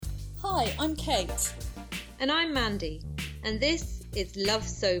Hi, I'm Kate. And I'm Mandy, and this is Love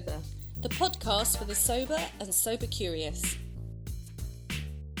Sober, the podcast for the sober and sober curious.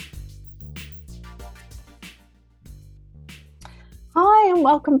 Hi, and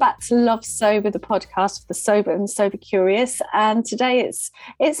welcome back to Love Sober, the podcast for the sober and sober curious. And today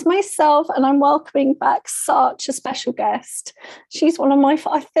it's myself, and I'm welcoming back such a special guest. She's one of my,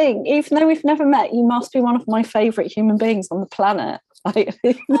 I think, even though we've never met, you must be one of my favourite human beings on the planet. Oh, thank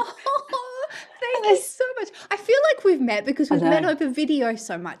you so much. I feel like we've met because we've met over video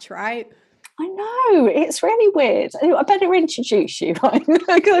so much, right? I know, it's really weird. I better introduce you, right?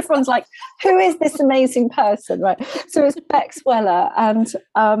 Because everyone's like, who is this amazing person, right? So it's Bex Weller, and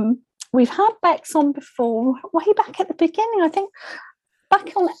we've had Bex on before, way back at the beginning, I think,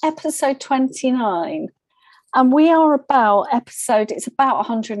 back on episode 29. And we are it's about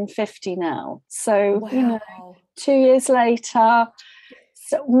 150 now. So, wow. You know, 2 years later,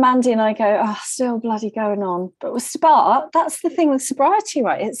 so Mandy and I go, still bloody going on. But that's the thing with sobriety,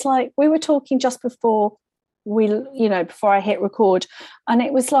 right? It's like we were talking just before before I hit record. And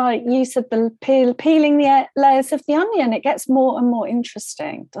it was like you said, the peeling the layers of the onion. It gets more and more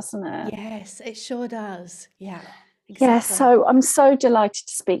interesting, doesn't it? Yes, it sure does. Yeah. Exactly. Yeah, so I'm so delighted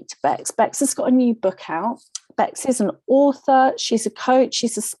to speak to Bex. Bex has got a new book out. Bex is an author. She's a coach.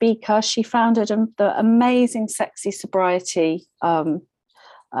 She's a speaker. She founded the amazing Sexy Sobriety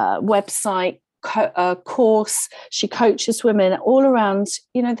website course. She coaches women all around,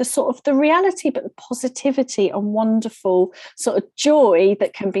 the sort of the reality, but the positivity and wonderful sort of joy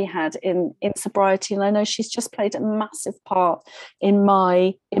that can be had in sobriety. And I know she's just played a massive part in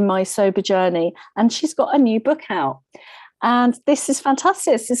my sober journey. And she's got a new book out. And this is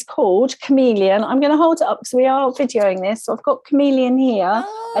fantastic. This is called Chameleon. I'm going to hold it up because we are videoing this. So I've got Chameleon here.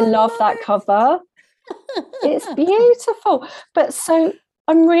 Oh, I love that cover. It's beautiful. But so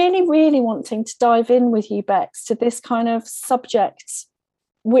I'm really, really wanting to dive in with you, Bex, to this kind of subject,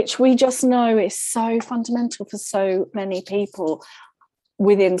 which we just know is so fundamental for so many people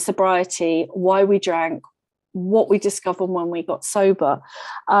within sobriety, why we drank, what we discovered when we got sober,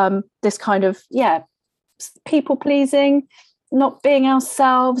 this kind of, people pleasing, not being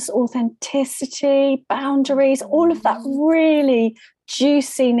ourselves, authenticity, boundaries, all of that really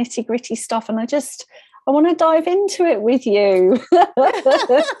juicy nitty gritty stuff. And I want to dive into it with you.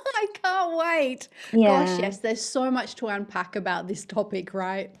 I can't wait. Yeah. Gosh, yes, there's so much to unpack about this topic,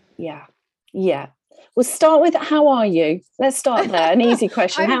 right? Yeah. We'll start with, how are you? Let's start there. An easy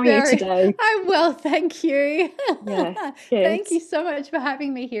question. How are you today? I'm well, thank you. Yeah, thank you so much for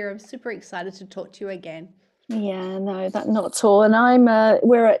having me here. I'm super excited to talk to you again. Yeah, no, that not at all. And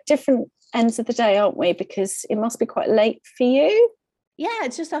we're at different ends of the day, aren't we? Because it must be quite late for you. Yeah,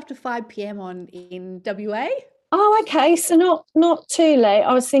 it's just after 5 p.m. in WA. Oh, okay. So not too late.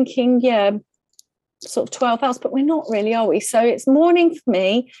 I was thinking, sort of 12 hours, but we're not really, are we? So it's morning for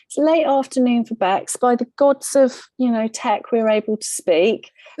me. It's late afternoon for Bex. By the gods of, tech, we're able to speak,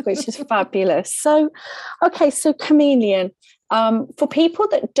 which is fabulous. So, okay. So Chameleon, for people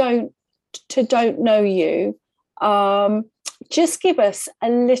that don't know you, just give us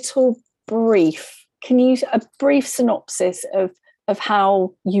a brief synopsis of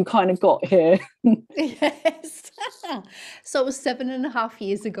how you kind of got here. Yes. So it was 7.5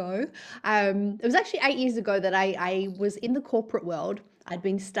 years ago. It was actually 8 years ago that I was in the corporate world. I'd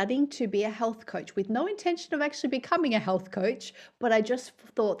been studying to be a health coach with no intention of actually becoming a health coach, but I just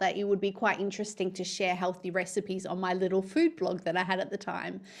thought that it would be quite interesting to share healthy recipes on my little food blog that I had at the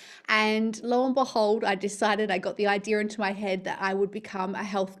time. And lo and behold, I got the idea into my head that I would become a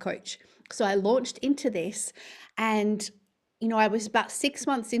health coach. So I launched into this, and I was about 6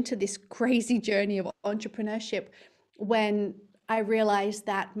 months into this crazy journey of entrepreneurship when I realized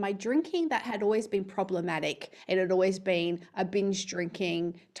that my drinking, that had always been problematic. It had always been a binge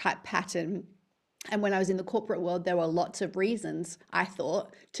drinking type pattern. And when I was in the corporate world, there were lots of reasons, I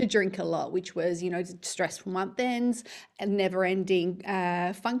thought, to drink a lot, which was, stressful month ends and never ending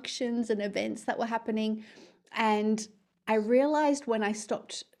functions and events that were happening. And I realized when I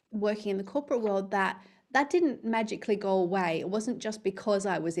stopped working in the corporate world that didn't magically go away. It wasn't just because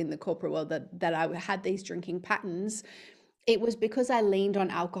I was in the corporate world that I had these drinking patterns. It was because I leaned on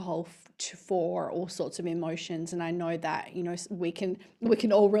alcohol for all sorts of emotions. And I know that, we can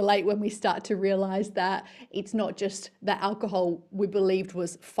all relate when we start to realize that it's not just that alcohol we believed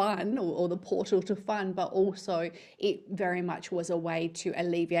was fun or the portal to fun, but also it very much was a way to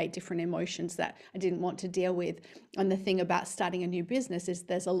alleviate different emotions that I didn't want to deal with. And the thing about starting a new business is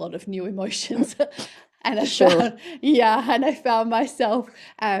there's a lot of new emotions And I Sure. found, yeah, and I found myself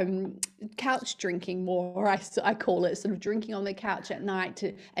couch drinking more. I call it sort of drinking on the couch at night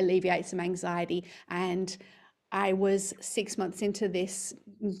to alleviate some anxiety. And I was 6 months into this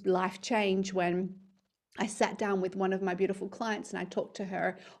life change when I sat down with one of my beautiful clients and I talked to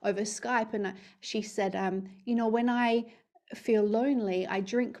her over Skype, and she said, when I feel lonely, I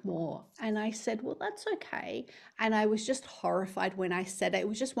drink more. And I said, well, that's okay. And I was just horrified when I said it. It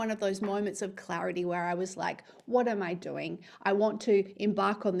was just one of those moments of clarity where I was like, what am I doing? I want to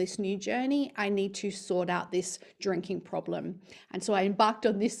embark on this new journey. I need to sort out this drinking problem. And so I embarked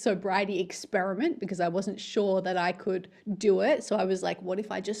on this sobriety experiment because I wasn't sure that I could do it. So I was like, what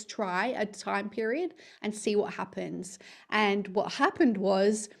if I just try a time period and see what happens? And what happened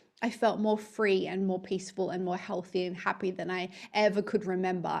was, I felt more free and more peaceful and more healthy and happy than I ever could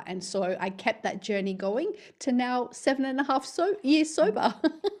remember. And so I kept that journey going to now 7.5 years sober.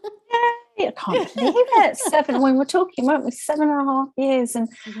 Yay, I can't believe it. When we're talking, weren't we, 7.5 years, and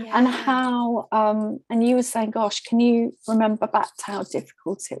Yeah. how and you were saying, gosh, can you remember back to how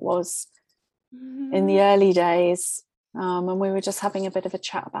difficult it was in the early days? And we were just having a bit of a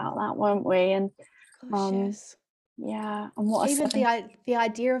chat about that, weren't we? And Gosh, yes. yeah, and what Even a the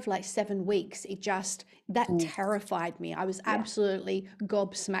idea of like 7 weeks, that terrified me. I was absolutely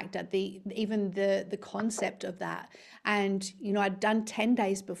gobsmacked at even the concept of that. And I'd done 10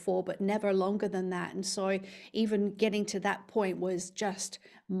 days before, but never longer than that. And so even getting to that point was just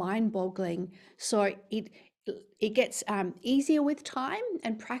mind-boggling. So it gets easier with time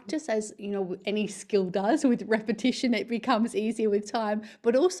and practice, as any skill does. With repetition, it becomes easier with time,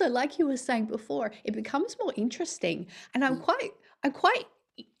 but also, like you were saying before, it becomes more interesting. And I'm quite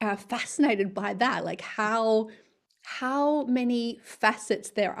fascinated by that, like how many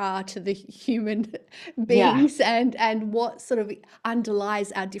facets there are to the human beings, and what sort of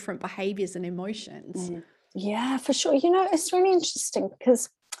underlies our different behaviors and emotions. Yeah, for sure. It's really interesting because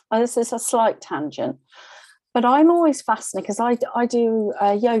this is a slight tangent, but I'm always fascinated because I do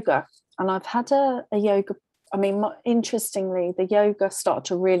yoga, and I've had a yoga. I mean, interestingly, the yoga started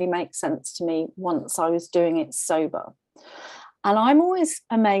to really make sense to me once I was doing it sober. And I'm always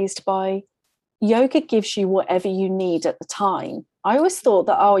amazed by yoga gives you whatever you need at the time. I always thought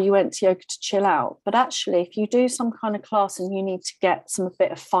that, you went to yoga to chill out. But actually, if you do some kind of class and you need to get a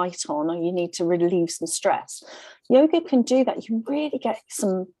bit of fight on, or you need to relieve some stress, yoga can do that. You really get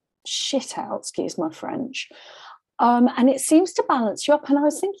some shit out, excuse my French. And it seems to balance you up. And I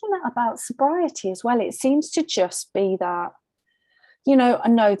was thinking that about sobriety as well. It seems to just be that, I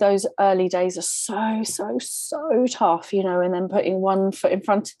know those early days are so tough, and then putting one foot in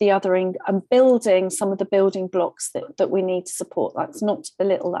front of the other and building some of the building blocks that we need to support. That's not to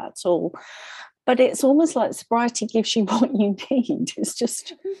belittle that at all. But it's almost like sobriety gives you what you need. It's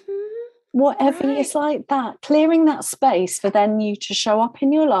just whatever is like that, clearing that space for then you to show up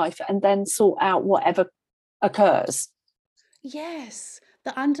in your life and then sort out whatever occurs. Yes,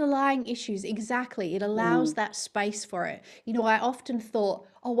 the underlying issues, exactly. It allows that space for it. I often thought,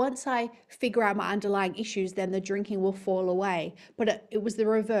 once I figure out my underlying issues, then the drinking will fall away. But it was the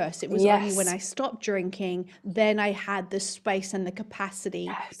reverse. It was only when I stopped drinking, then I had the space and the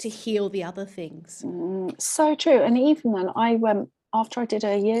capacity to heal the other things. So true. And even then, I went, after I did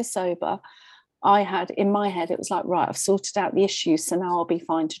a year sober, I had in my head, it was like, right, I've sorted out the issues, so now I'll be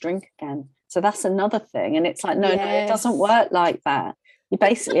fine to drink again. So that's another thing. And it's like, no, it doesn't work like that. You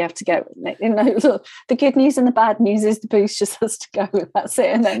basically have to go, look, the good news and the bad news is the booze just has to go. That's it.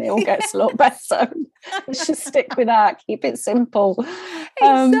 And then it all gets a lot better. Let's just stick with that. Keep it simple.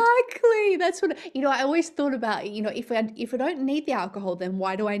 Exactly. That's what, I always thought about, if I don't need the alcohol, then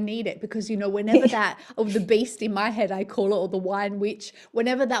why do I need it? Because, whenever the beast in my head, I call it, or the wine witch,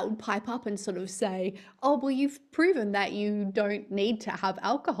 whenever that would pipe up and sort of say, oh, well, you've proven that you don't need to have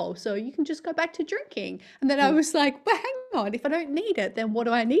alcohol, so you can just go back to drinking. And then I was like, but hang on, if I don't need it, then what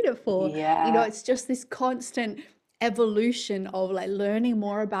do I need it for? Yeah. It's just this constant evolution of like learning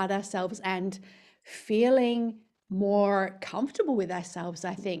more about ourselves and feeling more comfortable with ourselves.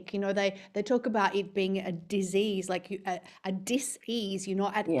 I think they talk about it being a disease, like a dis-ease. You're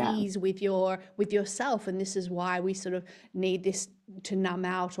not at ease with yourself, and this is why we sort of need this to numb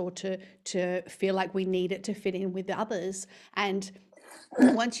out, or to feel like we need it to fit in with others. And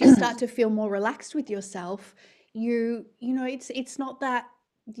once you start to feel more relaxed with yourself, it's not that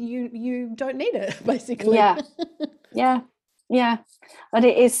you don't need it, basically. Yeah. But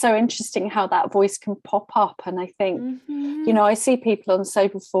it is so interesting how that voice can pop up. And I think, I see people on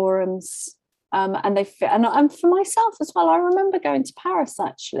sober forums And they fit. And for myself as well, I remember going to Paris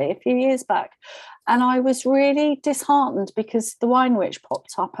actually a few years back, and I was really disheartened because the Wine Witch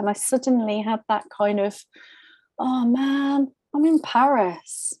popped up, and I suddenly had that kind of, oh man, I'm in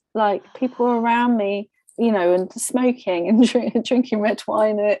Paris. Like, people were around me, and smoking and drinking red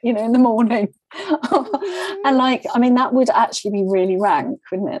wine, in the morning. And that would actually be really rank,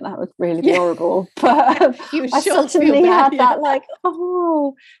 wouldn't it? That would really be horrible. But I suddenly had that,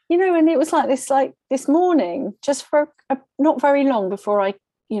 and it was this morning, just for not very long before I,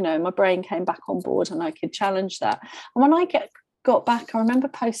 my brain came back on board and I could challenge that. And when I got back, I remember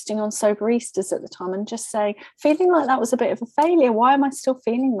posting on Soberistas at the time and just saying, feeling like that was a bit of a failure. Why am I still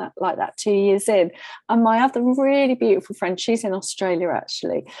feeling like that 2 years in? And my other really beautiful friend, she's in Australia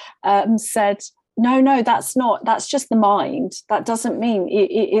actually, said, no, that's just the mind. That doesn't mean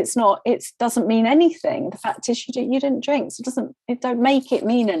it doesn't mean anything. The fact is you didn't drink, so it don't make it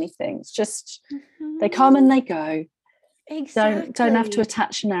mean anything. It's just they come and they go. Exactly. Don't have to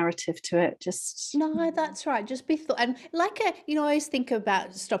attach a narrative to it. Just no, that's right. Just be and I always think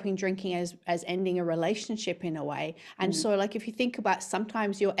about stopping drinking as ending a relationship in a way. And so if you think about,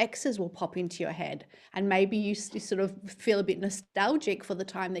 sometimes your exes will pop into your head, and maybe you sort of feel a bit nostalgic for the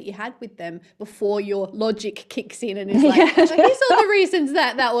time that you had with them before your logic kicks in and is like, here's all the reasons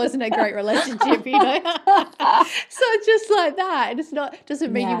that wasn't a great relationship, So just like that, and it's not,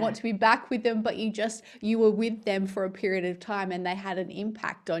 doesn't mean you want to be back with them, but you were with them for a period of time and they had an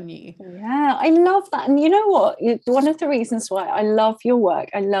impact on you. Yeah, I love that. And you know what? One of the reasons why I love your work,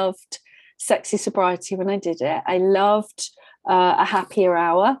 I loved Sexy Sobriety when I did it. I loved A Happier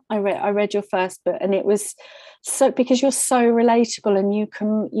Hour. I read your first book, and it was so, because you're so relatable and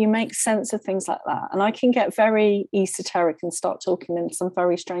you make sense of things like that. And I can get very esoteric and start talking in some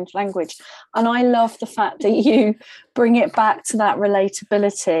very strange language. And I love the fact that you bring it back to that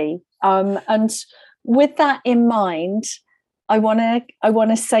relatability. And with that in mind, I want to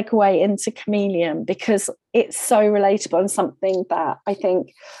segue into Chameleon, because it's so relatable and something that I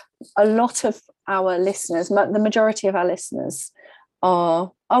think a lot of our listeners, the majority of our listeners,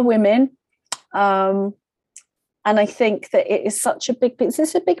 are women, and I think that it is such a big piece.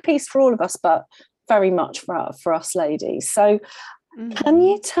 It's a big piece for all of us, but very much for us ladies. So, can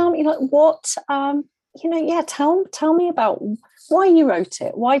you tell me what? Tell me about why you wrote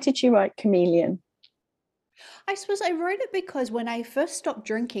it. Why did you write Chameleon? I suppose I wrote it because when I first stopped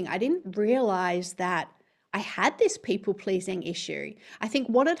drinking, I didn't realize that I had this people-pleasing issue. I think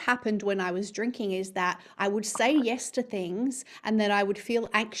what had happened when I was drinking is that I would say yes to things, and then I would feel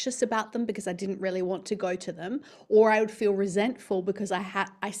anxious about them because I didn't really want to go to them, or I would feel resentful because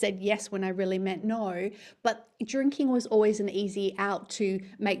I said yes when I really meant no. But drinking was always an easy out to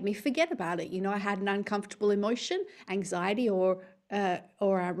make me forget about it. I had an uncomfortable emotion, anxiety or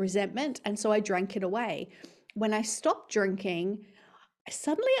resentment, and so I drank it away. When I stopped drinking,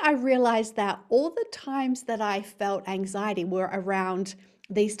 suddenly I realized that all the times that I felt anxiety were around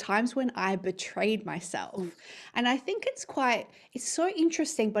these times when I betrayed myself. And I think it's so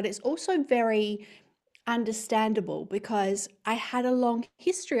interesting, but it's also very understandable, because I had a long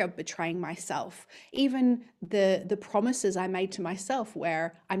history of betraying myself. Even the promises I made to myself,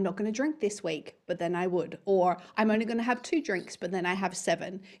 where I'm not going to drink this week, but then I would, or I'm only going to have 2 drinks, but then I have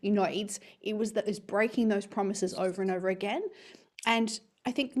 7. It was breaking those promises over and over again. And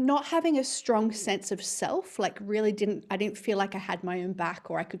I think not having a strong sense of self, I didn't feel like I had my own back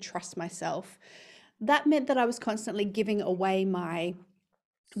or I could trust myself. That meant that I was constantly giving away my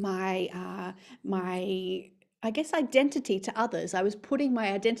I guess identity to others. I was putting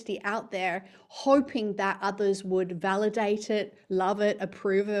my identity out there, hoping that others would validate it, love it,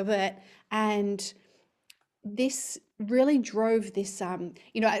 approve of it. And this really drove this,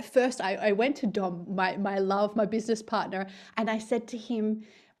 at first I went to Dom, my business partner, and I said to him,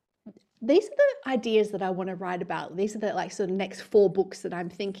 these are the ideas that I want to write about. These are the sort of next 4 books that I'm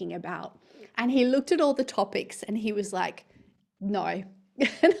thinking about. And he looked at all the topics and he was like, no. And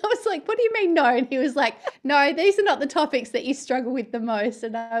I was like, what do you mean no? And he was like, no, these are not the topics that you struggle with the most.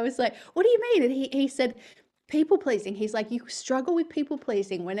 And I was like, what do you mean? And he said, people pleasing. He's like, you struggle with people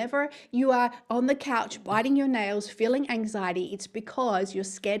pleasing. Whenever you are on the couch biting your nails, feeling anxiety, it's because you're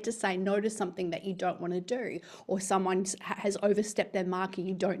scared to say no to something that you don't want to do, or someone has overstepped their mark and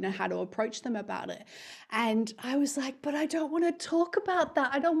you don't know how to approach them about it. And I was like, but I don't want to talk about that.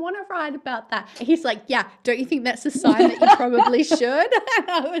 I don't want to write about that. And he's like, yeah, don't you think that's a sign that you probably should? And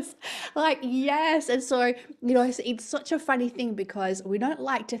I was like, yes. And so, it's such a funny thing, because we don't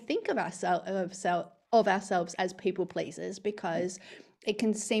like to think of ourselves as people pleasers, because it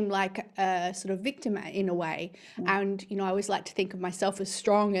can seem like a sort of victim in a way. And, I always like to think of myself as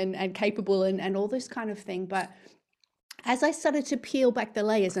strong and capable and all this kind of thing. But as I started to peel back the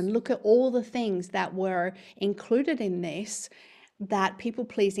layers and look at all the things that were included in this, that people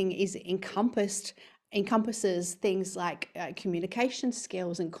pleasing encompasses things like communication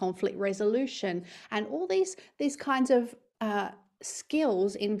skills and conflict resolution and all these kinds of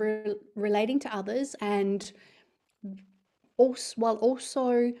skills in relating to others, and also while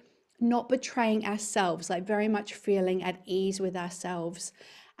also not betraying ourselves, like very much feeling at ease with ourselves.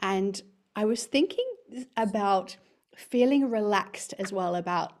 And I was thinking about feeling relaxed as well,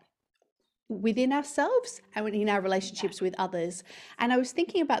 about within ourselves and in our relationships with others. And I was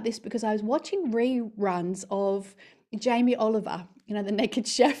thinking about this because I was watching reruns of Jamie Oliver, the Naked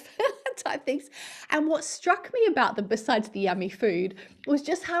Chef type things. And what struck me about them, besides the yummy food, was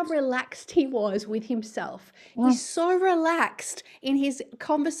just how relaxed he was with himself. He's so relaxed in his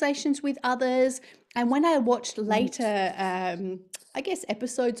conversations with others. And when I watched later, I guess,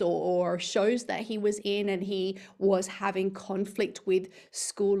 episodes or shows that he was in, and he was having conflict with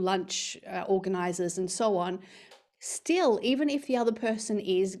school lunch organizers and so on, still, even if the other person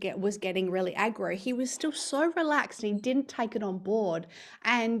was getting really aggro, he was still so relaxed and he didn't take it on board.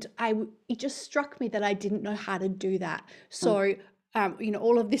 And it just struck me that I didn't know how to do that. So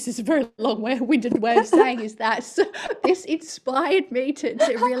all of this is a very long-winded way of saying is that this inspired me to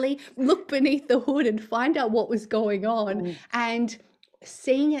really look beneath the hood and find out what was going on. And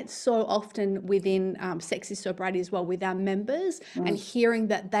seeing it so often within Sexy Sobriety as well, with our members, and hearing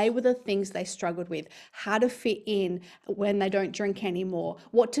that they were the things they struggled with, how to fit in when they don't drink anymore,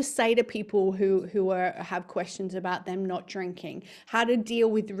 what to say to people who have questions about them not drinking, how to deal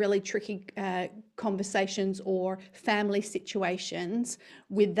with really tricky conversations or family situations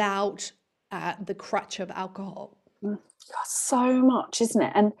without the crutch of alcohol. So much, isn't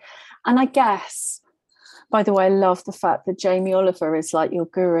it? And I guess, by the way, I love the fact that Jamie Oliver is like your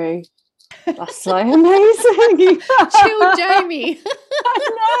guru. That's like amazing. Chill Jamie.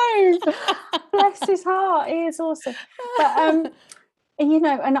 I know. Bless his heart. He is awesome. But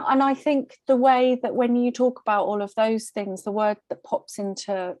and I think the way that when you talk about all of those things, the word that pops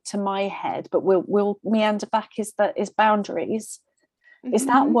into my head, but we'll meander back, is boundaries. Is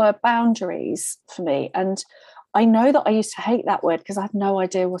that word boundaries for me. And I know that I used to hate that word because I had no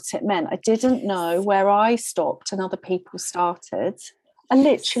idea what it meant. I didn't know where I stopped and other people started. I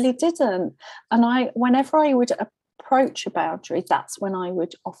literally didn't. And whenever I would approach a boundary, that's when I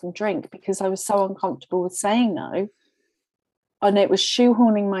would often drink, because I was so uncomfortable with saying no. And it was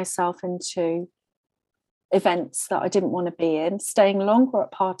shoehorning myself into events that I didn't want to be in, staying longer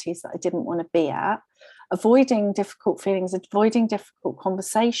at parties that I didn't want to be at, avoiding difficult feelings, avoiding difficult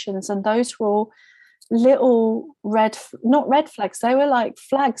conversations. And those were all little not red flags, they were like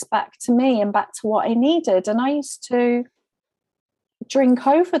flags back to me and back to what I needed. And I used to drink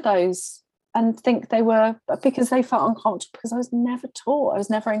over those and think they were, because they felt uncomfortable, because I was never taught, I was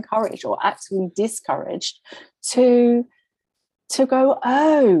never encouraged or actively discouraged to go,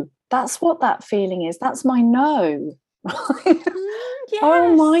 oh, that's what that feeling is, that's my no. Yes.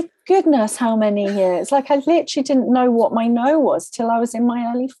 Oh my goodness, how many years. Like, I literally didn't know what my no was till I was in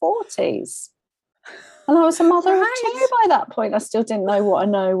my early 40s. And I was a mother of two by that point. I still didn't know what a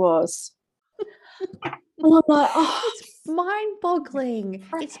no was. And I'm like, oh, it's mind-boggling.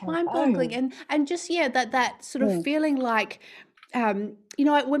 It's mind-boggling. And just, that sort of feeling like,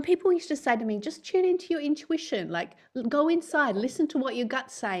 when people used to say to me, just tune into your intuition, like go inside, listen to what your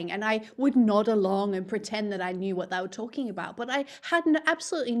gut's saying. And I would nod along and pretend that I knew what they were talking about, but I had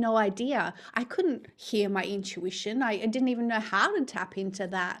absolutely no idea. I couldn't hear my intuition. I didn't even know how to tap into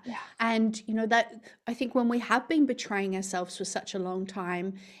that. Yeah. And, that I think when we have been betraying ourselves for such a long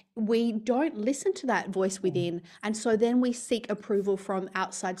time, we don't listen to that voice within. And so then we seek approval from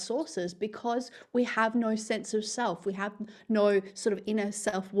outside sources because we have no sense of self. We have no sort of inner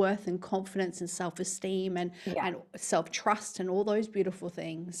self-worth and confidence and self-esteem and self-trust and all those beautiful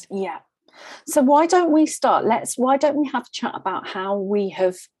things. Yeah. So why don't we have a chat about how we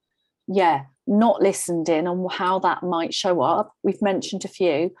have, not listened in and how that might show up. We've mentioned a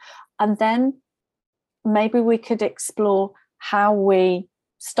few. And then maybe we could explore how we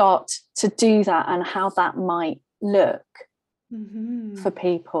start to do that and how that might look for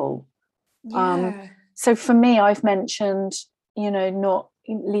people. So for me, I've mentioned, not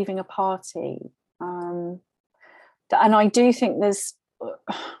leaving a party. And I do think there's,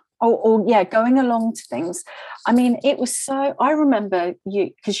 going along to things. I mean, it was so, I remember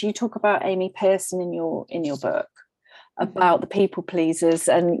you, because you talk about Amy Pearson in your book, about the people pleasers,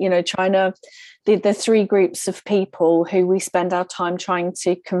 and, you know, trying to the three groups of people who we spend our time trying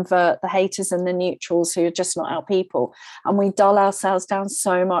to convert, the haters and the neutrals who are just not our people. And we dull ourselves down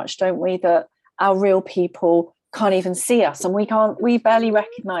so much, don't we, that our real people can't even see us, and we barely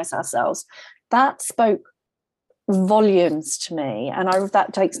recognize ourselves. That spoke volumes to me, and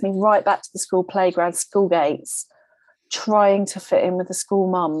that takes me right back to the school playground, school gates, trying to fit in with the school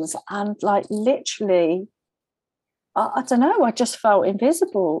mums, and like literally I don't know, I just felt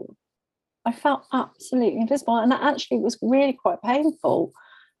invisible. I felt absolutely invisible, and that actually was really quite painful.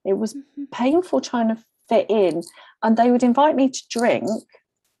 It was painful trying to fit in. And they would invite me to drink.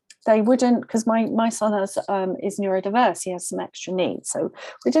 They wouldn't, because my son is neurodiverse. He has some extra needs, so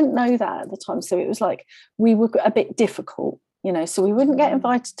we didn't know that at the time. So it was like we were a bit difficult, you know. So we wouldn't get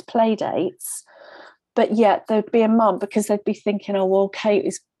invited to play dates, but yet there'd be a mum, because they'd be thinking, oh well, Kate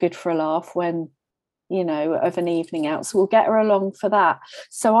is good for a laugh when, you know, of an evening out, so we'll get her along for that.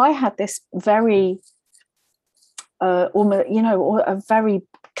 So I had this very almost, you know, a very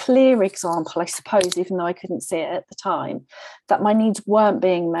clear example, I suppose, even though I couldn't see it at the time, that my needs weren't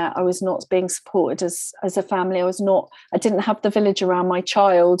being met. I was not being supported as a family. I didn't have the village around my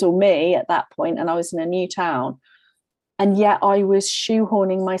child or me at that point, and I was in a new town, and yet I was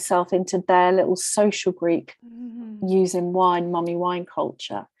shoehorning myself into their little social group using wine, mummy wine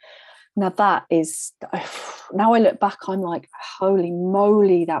culture. Now that is, now I look back, I'm like, holy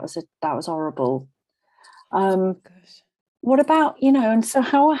moly, that was horrible. What about, you know, and so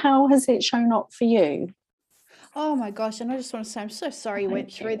how has it shown up for you? Oh my gosh, and I just want to say I'm so sorry you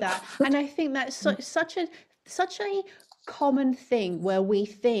went through that. And I think that's such a common thing where we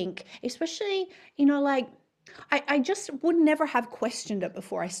think, especially, you know, like I just would never have questioned it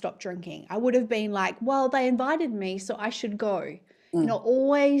before I stopped drinking. I would have been like, well, they invited me, so I should go. You know,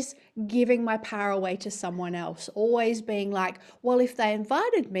 always giving my power away to someone else, always being like, well, if they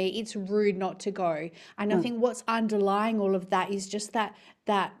invited me, it's rude not to go. And I think what's underlying all of that is just that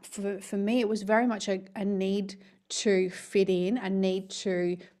for me, it was very much a need to fit in, a need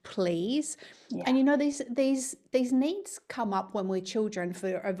to please. Yeah. And you know, these needs come up when we're children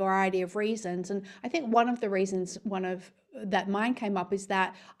for a variety of reasons. And I think one of the reasons, that mine came up, is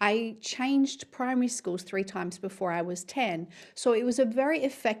that I changed primary schools 3 times before I was 10. So it was a very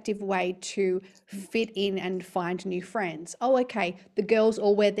effective way to fit in and find new friends. Oh, okay, the girls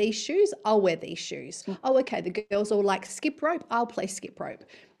all wear these shoes, I'll wear these shoes. Oh, okay, the girls all like skip rope, I'll play skip rope.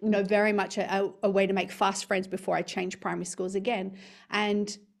 You know, very much a way to make fast friends before I changed primary schools again.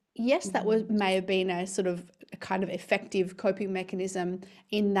 And yes, that may have been a sort of a kind of effective coping mechanism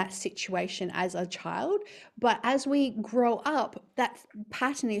in that situation as a child. But as we grow up, that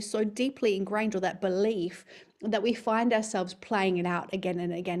pattern is so deeply ingrained, or that belief, that we find ourselves playing it out again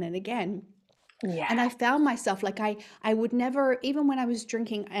and again and again. Yeah. And I found myself like I would never, even when I was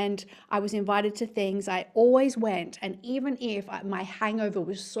drinking and I was invited to things, I always went. And even if my hangover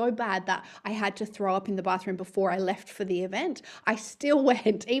was so bad that I had to throw up in the bathroom before I left for the event, I still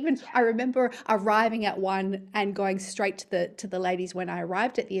went. Even I remember arriving at one and going straight to the ladies when I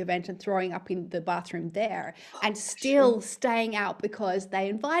arrived at the event and throwing up in the bathroom there, and still staying out because they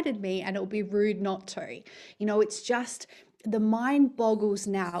invited me and it would be rude not to. You know, it's just, the mind boggles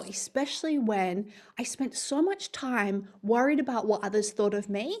now, especially when I spent so much time worried about what others thought of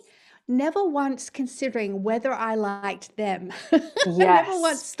me, never once considering whether I liked them. Yes. Never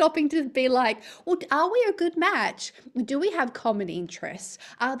once stopping to be like, well, are we a good match? Do we have common interests?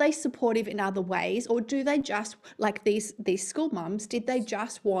 Are they supportive in other ways? Or do they just, like these school mums, did they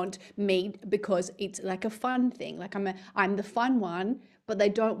just want me because it's like a fun thing? Like I'm the fun one, but they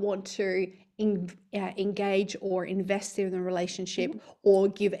don't want to engage or invest in the relationship or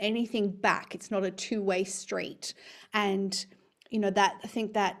give anything back. It's not a two-way street. And you know, that I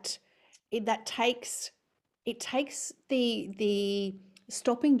think that that takes the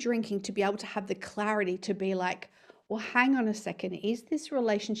stopping drinking to be able to have the clarity to be like, well, hang on a second, is this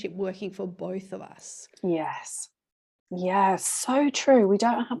relationship working for both of us? Yes, so true. We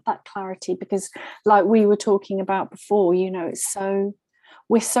don't have that clarity because, like we were talking about before, you know,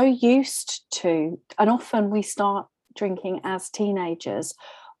 we're so used to, and often we start drinking as teenagers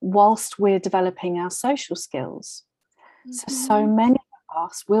whilst we're developing our social skills. So many of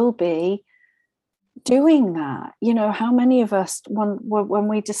us will be doing that. You know, how many of us, when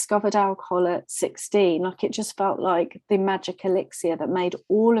we discovered alcohol at 16, like it just felt like the magic elixir that made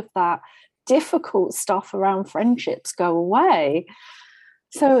all of that difficult stuff around friendships go away.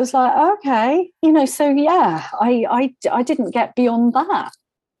 So it was like, okay, you know, so yeah, I didn't get beyond that.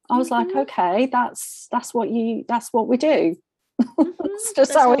 I was like, okay, that's what we do. It's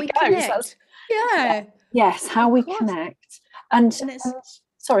just how it goes. Yeah. Yes, how Of we course. connect. And, And it's, and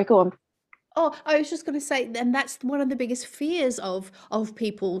sorry, go on. oh, I was just going to say, and that's one of the biggest fears of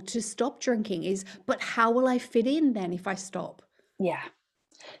people to stop drinking is, but how will I fit in then if I stop? Yeah.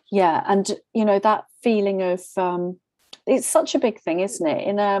 Yeah. And that feeling of it's such a big thing, isn't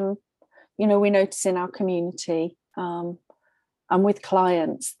it? We notice in our community, and with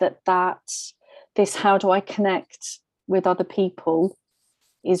clients that this how do I connect with other people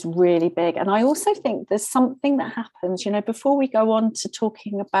is really big. And I also think there's something that happens, before we go on to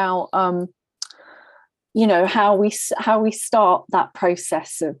talking about how we start that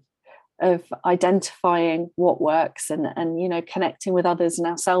process of identifying what works and connecting with others and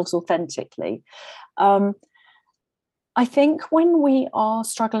ourselves authentically. I think when we are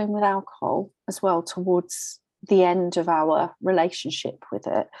struggling with alcohol as well towards the end of our relationship with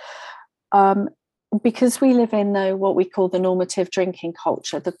it, because we live in what we call the normative drinking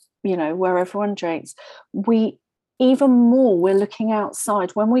culture, where everyone drinks, we're looking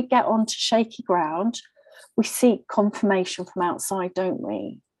outside. When we get onto shaky ground, we seek confirmation from outside, don't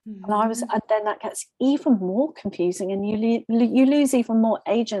we? Mm-hmm. And then that gets even more confusing, and you lose even more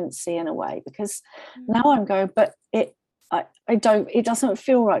agency in a way, because now I'm going, but it doesn't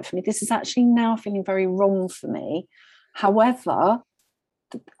feel right for me. This is actually now feeling very wrong for me. However,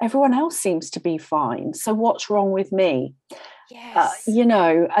 everyone else seems to be fine. So what's wrong with me? Yes.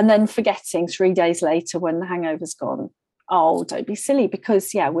 And then forgetting 3 days later when the hangover's gone. Oh, don't be silly,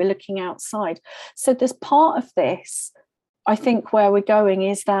 because we're looking outside. So there's part of this, I think, where we're going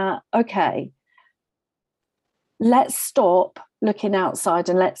is that, okay, let's stop looking outside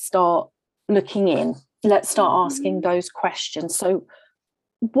and let's start looking in. Let's start asking those questions. So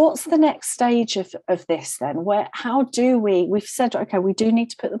what's the next stage of this then? How do we've said, okay, we do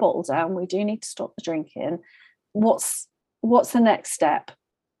need to put the bottle down, we do need to stop the drinking. What's the next step?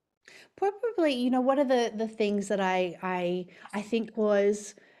 Probably, one of the things that I think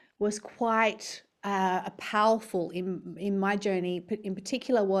was quite powerful in my journey in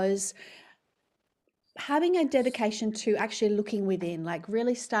particular was having a dedication to actually looking within, like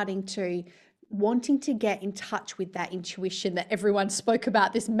really starting to wanting to get in touch with that intuition that everyone spoke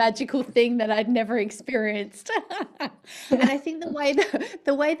about, this magical thing that I'd never experienced. And I think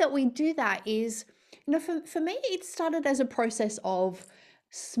the way that we do that is, for me, it started as a process of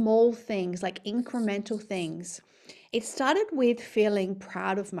small things, like incremental things. It started with feeling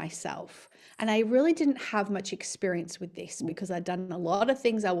proud of myself. And I really didn't have much experience with this because I'd done a lot of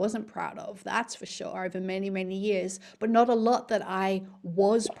things I wasn't proud of, that's for sure, over many, many years, but not a lot that I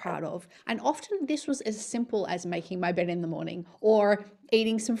was proud of. And often this was as simple as making my bed in the morning, or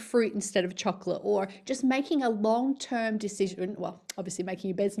eating some fruit instead of chocolate, or just making a long-term decision. Well, obviously making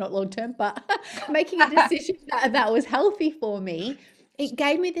your bed's not long-term, but making a decision that was healthy for me. It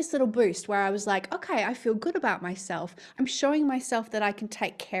gave me this little boost where I was like, okay, I feel good about myself. I'm showing myself that I can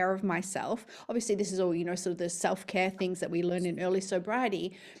take care of myself. Obviously, this is all, sort of the self-care things that we learn in early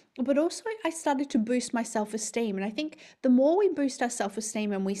sobriety. But also, I started to boost my self-esteem. And I think the more we boost our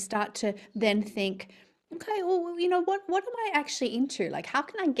self-esteem and we start to then think, okay, well, what am I actually into? Like, how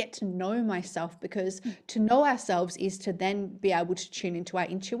can I get to know myself? Because to know ourselves is to then be able to tune into our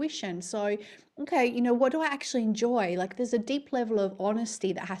intuition. So, okay, what do I actually enjoy? Like, there's a deep level of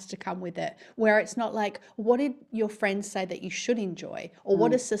honesty that has to come with it, where it's not like, what did your friends say that you should enjoy? Or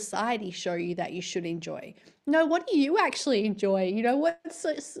what does society show you that you should enjoy? No, what do you actually enjoy? What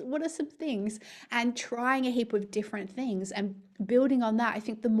are some things? And trying a heap of different things and building on that. I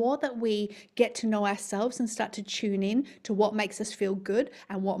think the more that we get to know ourselves and start to tune in to what makes us feel good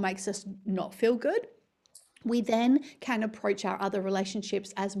and what makes us not feel good, we then can approach our other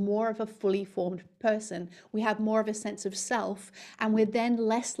relationships as more of a fully formed person. We have more of a sense of self, and we're then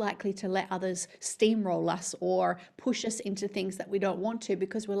less likely to let others steamroll us or push us into things that we don't want to,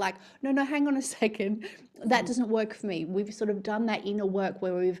 because we're like, no, hang on a second, that doesn't work for me. We've sort of done that inner work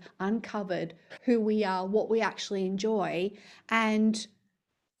where we've uncovered who we are, what we actually enjoy, and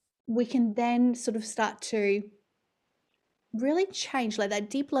we can then sort of start to really change, like that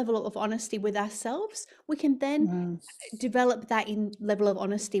deep level of honesty with ourselves. We can then develop that in level of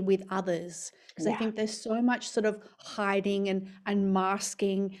honesty with others, because I think there's so much sort of hiding and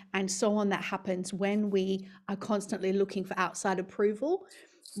masking and so on that happens when we are constantly looking for outside approval.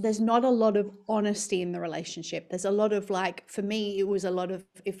 There's not a lot of honesty in the relationship. There's a lot of, like, for me,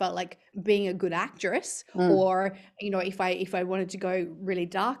 it felt like being a good actress, or if I wanted to go really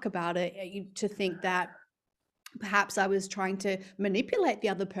dark about it, to think that perhaps I was trying to manipulate the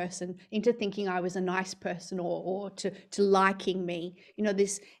other person into thinking I was a nice person, or to liking me.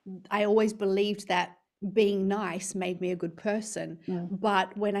 I always believed that being nice made me a good person.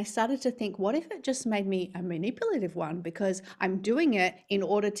 But when I started to think, what if it just made me a manipulative one, because I'm doing it in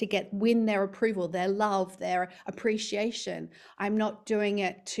order to win their approval, their love, their appreciation. I'm not doing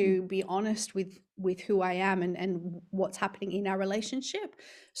it to be honest with who I am and what's happening in our relationship.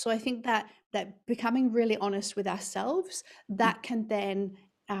 So I think that becoming really honest with ourselves, that can then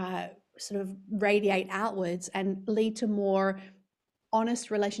sort of radiate outwards and lead to more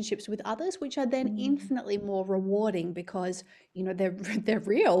honest relationships with others, which are then infinitely more rewarding, because they're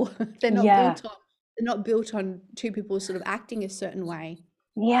real. they're not Yeah. built on they're not built on two people sort of acting a certain way.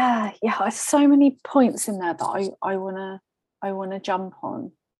 Yeah, there's so many points in there that I wanna jump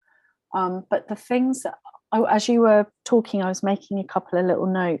on. But the things that as you were talking, I was making a couple of little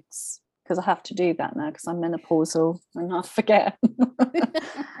notes, because I have to do that now because I'm menopausal and I forget. I love it.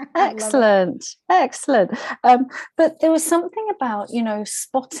 Excellent. But there was something about,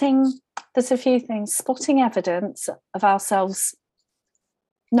 spotting. There's a few things: spotting evidence of ourselves,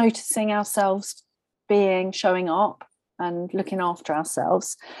 noticing ourselves showing up and looking after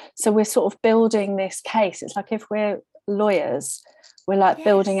ourselves. So we're sort of building this case. It's like if we're lawyers, we're like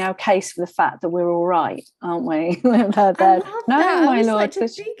building Yes. our case for the fact that we're all right, aren't we? We've heard I that. love No, that. I my always lord. like to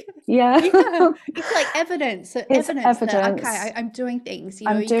think of Yeah. it's like evidence. So It's evidence that, okay, evidence. I'm doing things.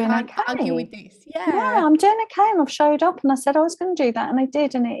 I'm You doing can't argue okay. with this. Yeah, Yeah. I'm doing okay. And I've showed up and I said I was going to do that and I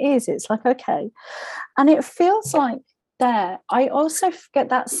did, and it is. It's like, okay. And it feels like I also get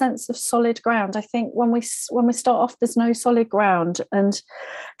that sense of solid ground. I think when we start off, there's no solid ground, and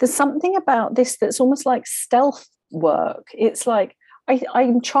there's something about this that's almost like stealth work. It's like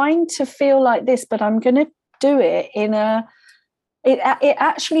I'm trying to feel like this, but I'm going to do it it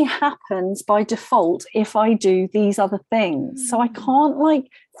actually happens by default if I do these other things. So I can't like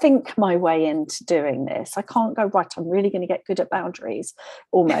think my way into doing this. I can't go, right, I'm really going to get good at boundaries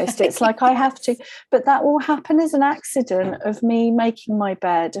almost. It's like I have to, but that will happen as an accident of me making my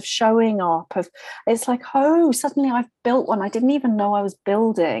bed, of showing up, it's like, oh, suddenly I've built one I didn't even know I was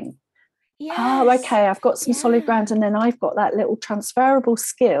building. Oh, Yes. okay, I've got some solid ground, and then I've got that little transferable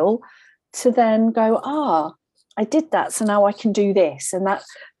skill to then go, I did that, so now I can do this. And that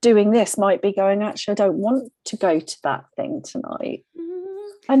doing this might be going, actually, I don't want to go to that thing tonight.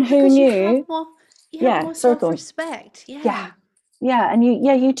 And who Because knew? you have more Sorry, go on. self-respect. Yeah. And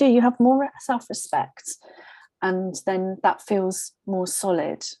you do. You have more self-respect, and then that feels more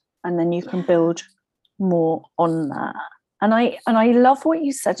solid, and then you can build more on that. And I love what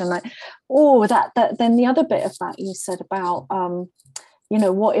you said, and that then the other bit of that you said about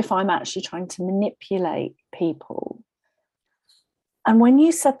what if I'm actually trying to manipulate people? And when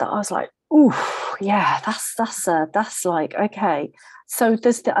you said that, I was like, ooh, yeah, that's like, okay. So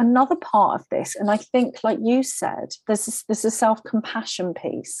there's another part of this, and I think, like you said, there's a self-compassion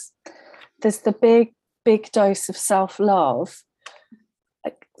piece. There's the big dose of self-love.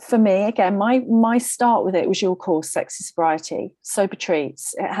 For me, again, my start with it was your course, Sexy Sobriety, Sober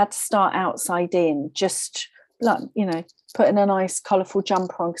Treats. It had to start outside in, just like, putting a nice colourful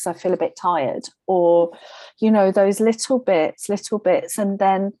jumper on because I feel a bit tired, or those little bits, and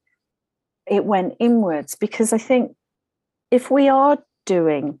then it went inwards. Because I think if we are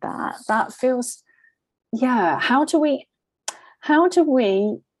doing that feels, how do we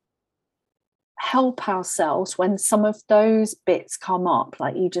help ourselves when some of those bits come up,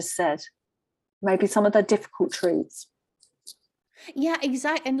 like you just said, maybe some of the difficult truths? Yeah,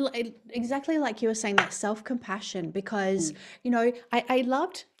 exactly like you were saying, that self-compassion, because I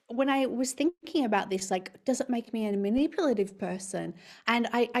loved when I was thinking about this, like, does it make me a manipulative person? And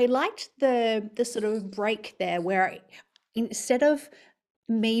I liked the sort of break there, where instead of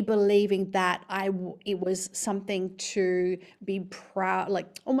me believing that it was something to be proud,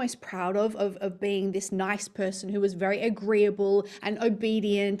 like almost proud of being this nice person who was very agreeable and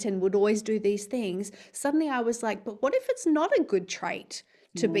obedient and would always do these things. Suddenly I was like, but what if it's not a good trait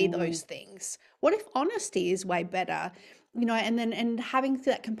to be those things? What if honesty is way better? And having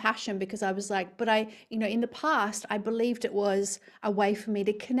that compassion, because I was like, but in the past, I believed it was a way for me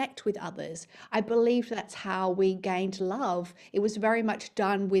to connect with others. I believed that's how we gained love. It was very much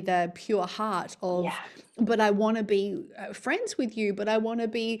done with a pure heart of, but I want to be friends with you, but I want to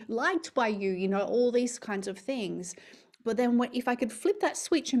be liked by you, all these kinds of things. But then if I could flip that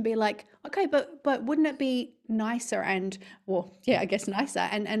switch and be like, okay, but wouldn't it be nicer and, well, yeah, I guess nicer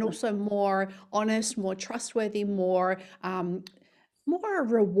and also more honest, more trustworthy, more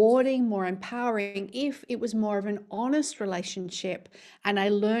rewarding, more empowering if it was more of an honest relationship, and I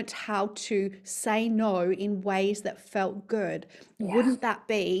learnt how to say no in ways that felt good? Wouldn't that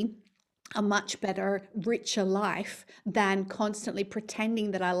be a much better, richer life than constantly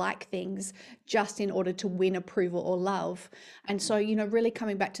pretending that I like things just in order to win approval or love. And so, really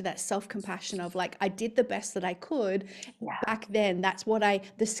coming back to that self-compassion of like, I did the best that I could Yeah. back then. That's what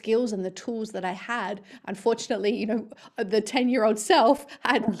the skills and the tools that I had. Unfortunately, the 10-year-old self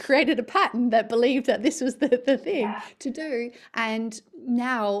had created a pattern that believed that this was the thing Yeah. to do. And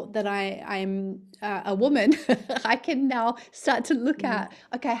now that I'm a woman, I can now start to look at,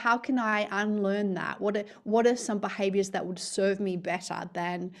 okay, how can I unlearn that? What are some behaviors that would serve me better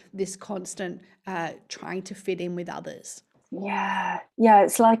than this constant trying to fit in with others? Yeah. Yeah.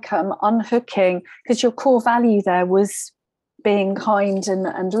 It's like unhooking, because your core value there was being kind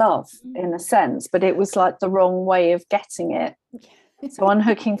and love in a sense, but it was like the wrong way of getting it. So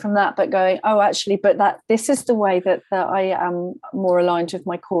unhooking from that, but going, oh, actually, but this is the way that I am more aligned with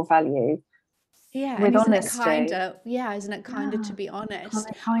my core value, Yeah, and with honesty. isn't it kinder to Yeah, be honest?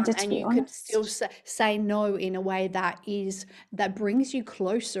 kinder to And be you could still honest. say no in a way that brings you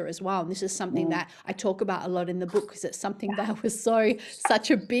closer as well. And this is something Mm, that I talk about a lot in the book because it's something yeah. that was such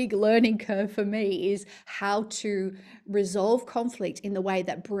a big learning curve for me, is how to resolve conflict in the way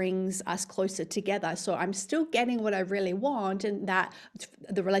that brings us closer together. So I'm still getting what I really want, and that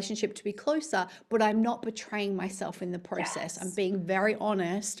the relationship to be closer, but I'm not betraying myself in the process. I'm Yes. being very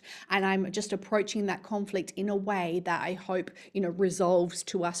honest, and I'm just approaching that conflict in a way that I hope, resolves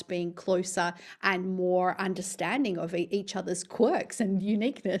to us being closer and more understanding of each other's quirks and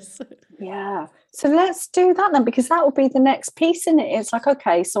uniqueness. Yeah. So let's do that then, because that will be the next piece in it. It's like,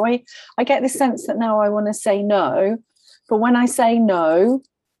 okay, so I get this sense that now I want to say no, but when I say no,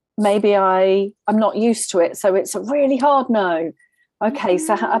 maybe I'm not used to it, so it's a really hard no. Okay,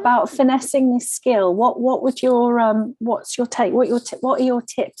 so about finessing this skill, what would your what's your take? What are your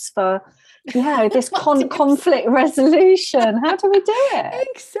tips for this My tips. conflict resolution? How do we do it?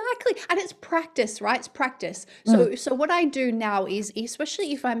 Exactly. And it's practice, right? It's practice. Mm, So what I do now is,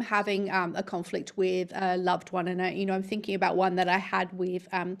 especially if I'm having a conflict with a loved one, and I'm thinking about one that I had with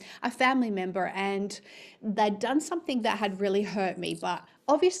a family member, and they'd done something that had really hurt me, but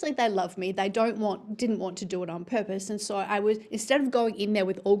obviously they love me. They didn't want to do it on purpose. And so I was, instead of going in there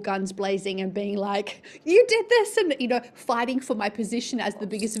with all guns blazing and being like, you did this, and fighting for my position as the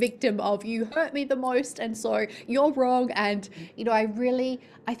biggest victim of, you hurt me the most, and so you're wrong. And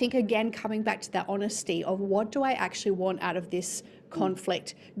I think, again, coming back to that honesty of, what do I actually want out of this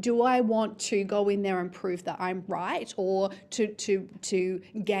conflict? Do I want to go in there and prove that I'm right, or to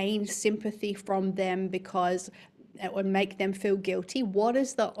gain sympathy from them because it would make them feel guilty? What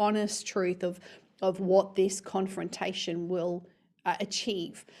is the honest truth of what this confrontation will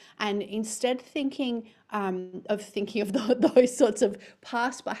achieve? And instead thinking of those sorts of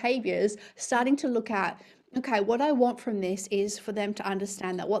past behaviors, starting to look at, okay, what I want from this is for them to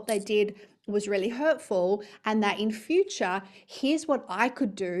understand that what they did was really hurtful, and that in future, here's what I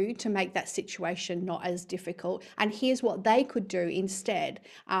could do to make that situation not as difficult, and here's what they could do instead,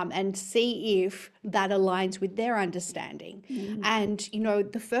 and see if that aligns with their understanding. mm, And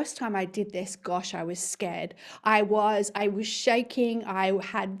the first time I did this, gosh, I was scared. I was shaking. I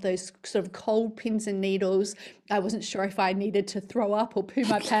had those sort of cold pins and needles. I wasn't sure if I needed to throw up or poo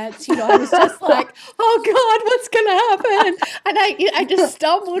my pants. I was just like, oh God, what's going to happen? And I just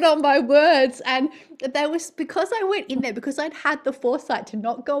stumbled on my words. And there was, because I went in there, because I'd had the foresight to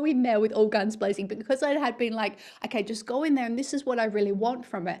not go in there with all guns blazing, but because I had been like, okay, just go in there and this is what I really want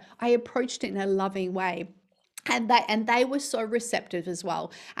from it, I approached it in a loving way. And they were so receptive as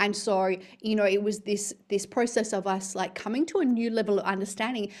well. And so it was this process of us like coming to a new level of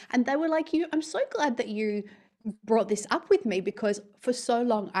understanding. And they were like, I'm so glad that you brought this up with me, because for so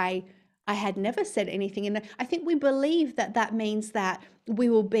long I had never said anything. And I think we believe that means that we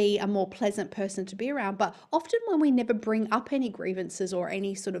will be a more pleasant person to be around. But often when we never bring up any grievances or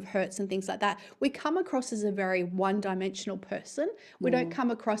any sort of hurts and things like that, we come across as a very one-dimensional person. We don't mm,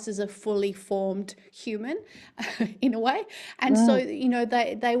 come across as a fully formed human in a way. And so,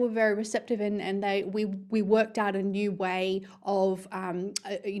 mm. they were very receptive, and we worked out a new way of,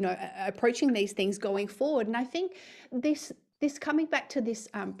 approaching these things going forward. And I think this coming back to this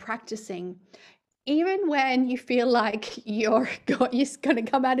practicing, even when you feel like you're going to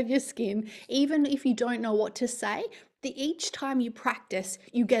come out of your skin, even if you don't know what to say, each time you practice,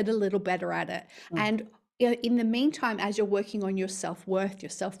 you get a little better at it. Mm. And in the meantime, as you're working on your self-worth, your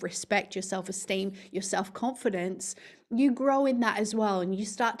self-respect, your self-esteem, your self-confidence, you grow in that as well. And you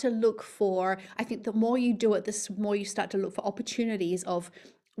start to look for, I think the more you do it, the more you start to look for opportunities of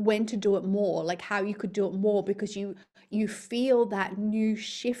when to do it more, like how you could do it more, because you feel that new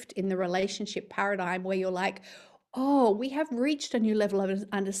shift in the relationship paradigm where you're like, oh, we have reached a new level of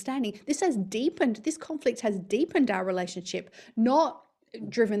understanding. This conflict has deepened our relationship, not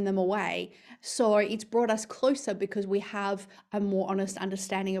driven them away. So it's brought us closer because we have a more honest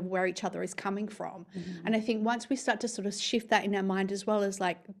understanding of where each other is coming from. And I think once we start to sort of shift that in our mind, as well as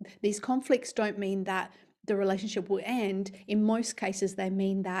like, these conflicts don't mean that the relationship will end. In most cases, they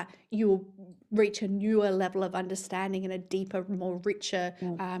mean that you will reach a newer level of understanding and a deeper, more richer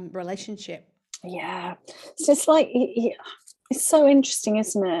relationship. Yeah, so it's like it's so interesting,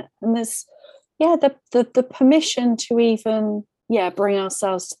 isn't it? And there's the permission to even bring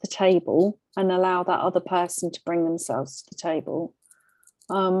ourselves to the table and allow that other person to bring themselves to the table.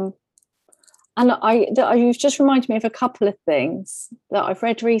 And you've just reminded me of a couple of things that I've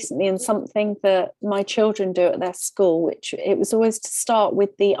read recently, and something that my children do at their school, which it was always to start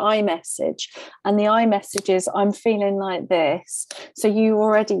with the I message. And the I message is, I'm feeling like this. So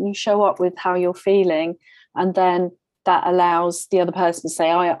you show up with how you're feeling, and then that allows the other person to say,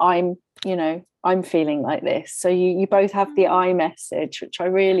 I'm feeling like this. So you both have the I message, which I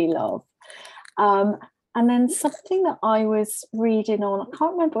really love. And then something that I was reading on, I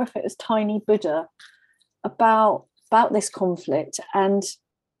can't remember if it was Tiny Buddha, about this conflict, and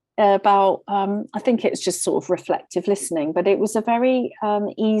about I think it's just sort of reflective listening, but it was a very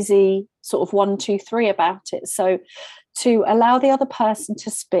easy sort of 1, 2, 3 about it. So to allow the other person to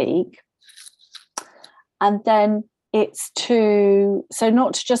speak, and then it's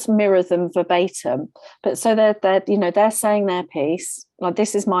not to just mirror them verbatim, but so they're saying their piece. Like,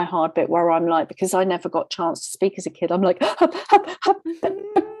 this is my hard bit, where I'm like, because I never got a chance to speak as a kid, I'm like, I'm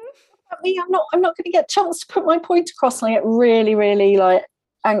not going to get a chance to put my point across, and I get really, really like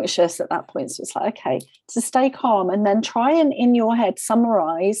anxious at that point. So it's like, okay, to stay calm, and then try and in your head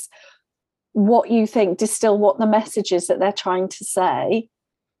summarize what you think, distill what the message is that they're trying to say,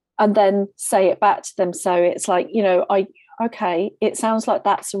 and then say it back to them. So it's like, it sounds like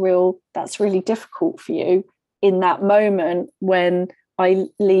that's really difficult for you in that moment when I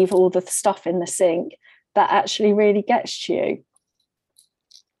leave all the stuff in the sink. That actually really gets to you.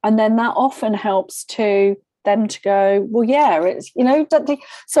 And then that often helps to them to go, well, yeah, it's,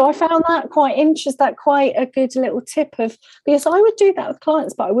 so I found that quite interesting, that quite a good little tip because I would do that with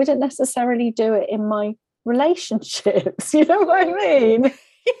clients, but I wouldn't necessarily do it in my relationships. You know what I mean?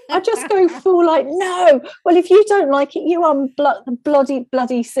 I just go full like, no, well, if you don't like it, you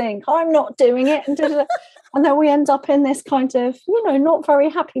bloody sink. I'm not doing it. And then we end up in this kind of, not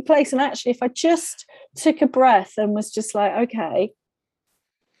very happy place. And actually, if I just took a breath and was just like, okay,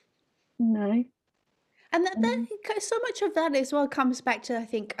 no. And that so much of that as well comes back to, I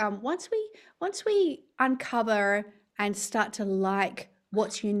think, once we uncover and start to like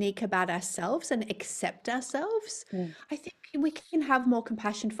what's unique about ourselves and accept ourselves, I think we can have more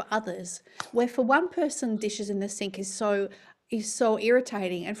compassion for others. Where for one person, dishes in the sink is so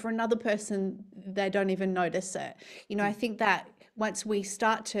irritating, and for another person, they don't even notice it. I think that once we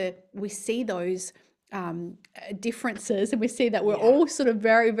see those differences, and we see that we're all sort of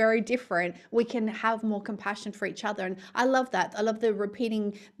very, very different, we can have more compassion for each other. And I love that. I love the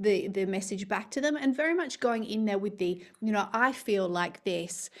repeating the message back to them, and very much going in there with the, I feel like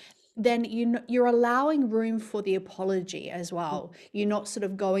this. Then you're allowing room for the apology as well. You're not sort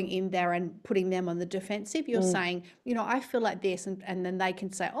of going in there and putting them on the defensive. You're saying, I feel like this, and then they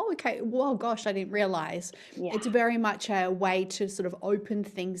can say, oh, okay, well, gosh, I didn't realize. It's very much a way to sort of open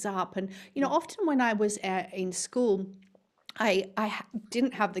things up. And often when I was in school, I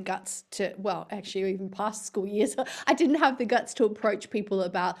didn't have the guts to, well, actually even past school years, I didn't have the guts to approach people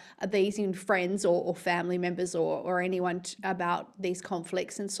about these, in friends or family members or anyone about these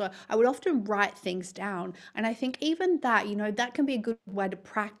conflicts. And so I would often write things down. And I think even that, that can be a good way to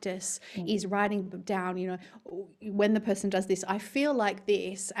practice, is writing down, when the person does this, I feel like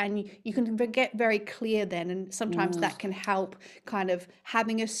this, and you can get very clear then. And sometimes that can help kind of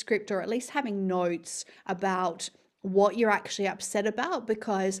having a script, or at least having notes about what you're actually upset about,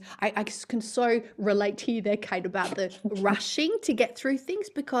 because I can so relate to you there, Kate, about the rushing to get through things,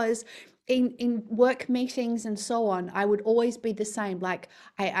 because in work meetings and so on, I would always be the same, like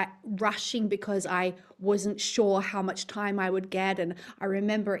I rushing because I wasn't sure how much time I would get. And I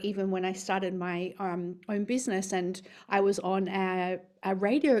remember even when I started my own business, and I was on a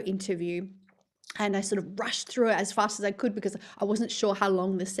radio interview, and I sort of rushed through it as fast as I could because I wasn't sure how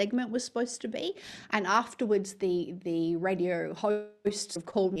long the segment was supposed to be. And afterwards, the radio host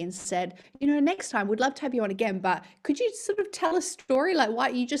called me and said, next time we'd love to have you on again, but could you sort of tell a story, like why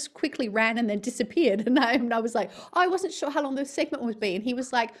you just quickly ran and then disappeared? And I was like, oh, I wasn't sure how long the segment would be. And he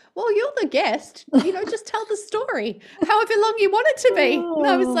was like, well, you're the guest, just tell the story, however long you want it to be. And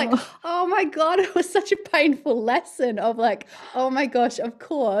I was like, oh my God, it was such a painful lesson of like, oh my gosh, of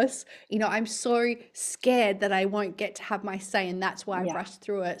course, I'm so scared that I won't get to have my say, and that's why I rushed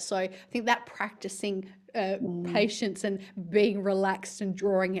through it. So I think that practicing patience and being relaxed and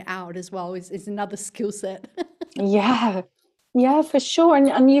drawing it out as well is another skill set. Yeah, for sure.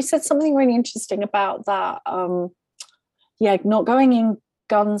 And you said something really interesting about that. Not going in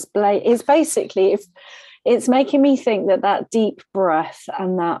guns blazing is basically, if it's making me think that deep breath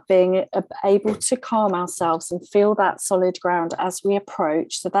and that being able to calm ourselves and feel that solid ground as we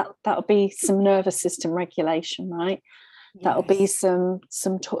approach. So that'll be some nervous system regulation, right? Yes. That'll be some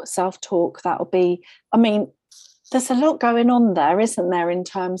self-talk. That'll be, there's a lot going on there, isn't there, in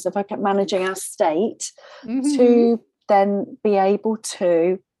terms of managing our state to then be able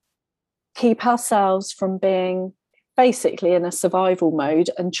to keep ourselves from being basically in a survival mode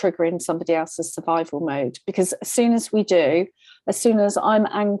and triggering somebody else's survival mode. Because as soon as I'm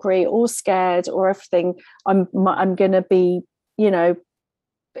angry or scared or everything, I'm going to be,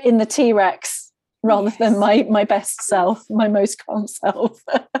 in the T-Rex rather than my best self, my most calm self.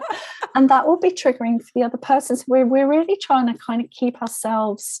 And that will be triggering for the other person. So we're really trying to kind of keep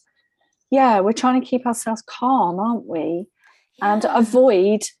ourselves, we're trying to keep ourselves calm, aren't we? Yeah. And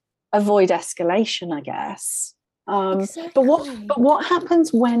avoid escalation, I guess. Exactly. But what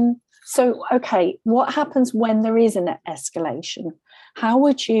happens when what happens when there is an escalation? How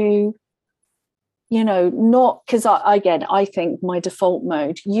would you not, because I think my default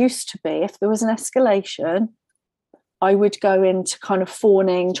mode used to be, if there was an escalation, I would go into kind of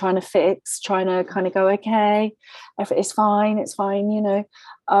fawning, trying to fix, trying to kind of go, okay, if it's fine,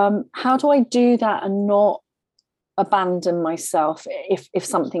 how do I do that and not abandon myself if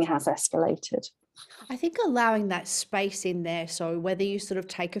something has escalated? I think allowing that space in there. So whether you sort of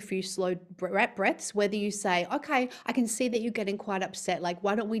take a few slow breaths, whether you say, okay, I can see that you're getting quite upset. Like,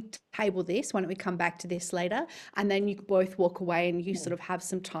 why don't we table this? Why don't we come back to this later? And then you both walk away and you sort of have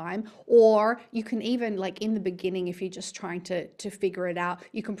some time. Or you can even, like in the beginning, if you're just trying to figure it out,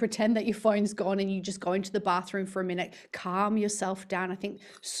 you can pretend that your phone's gone and you just go into the bathroom for a minute, calm yourself down. I think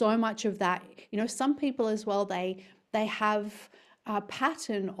so much of that, some people as well, they have a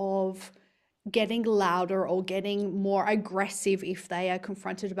pattern of getting louder or getting more aggressive if they are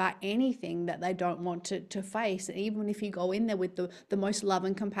confronted about anything that they don't want to face, even if you go in there with the most love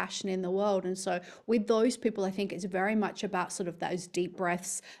and compassion in the world. And so with those people, I think it's very much about sort of those deep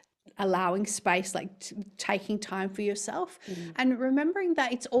breaths, allowing space, like taking time for yourself, and remembering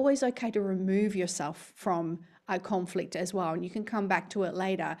that it's always okay to remove yourself from a conflict as well, and you can come back to it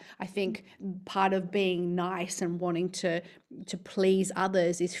later. I think part of being nice and wanting to please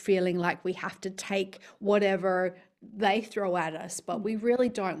others is feeling like we have to take whatever they throw at us, but we really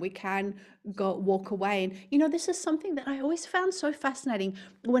don't. We can walk away. And this is something that I always found so fascinating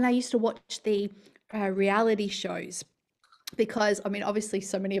when I used to watch the reality shows, because obviously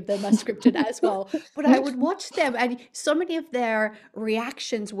so many of them are scripted as well, but I would watch them and so many of their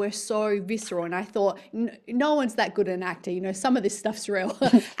reactions were so visceral, and I thought, no one's that good an actor, some of this stuff's real.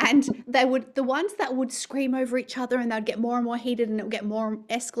 And the ones that would scream over each other and they'd get more and more heated and it would get more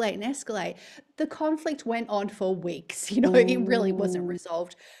escalate, the conflict went on for weeks. It really wasn't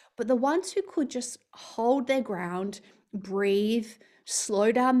resolved. But the ones who could just hold their ground, breathe,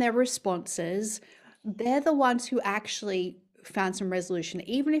 slow down their responses, they're the ones who actually found some resolution.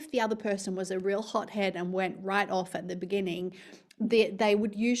 Even if the other person was a real hothead and went right off at the beginning, they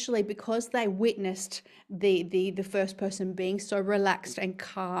would usually, because they witnessed the first person being so relaxed and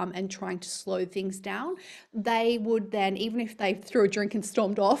calm and trying to slow things down, they would then, even if they threw a drink and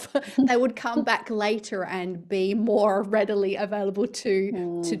stormed off, they would come back later and be more readily available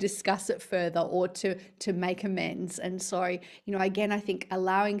to discuss it further or to make amends. And so, again, I think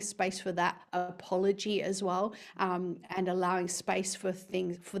allowing space for that apology as well, and allowing space for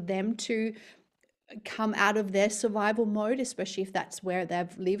them to come out of their survival mode, especially if that's where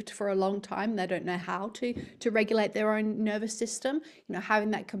they've lived for a long time. They don't know how to regulate their own nervous system, having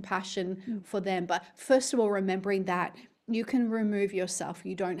that compassion for them. But first of all, remembering that you can remove yourself.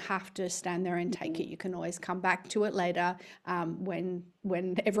 You don't have to stand there and take it. You can always come back to it later, when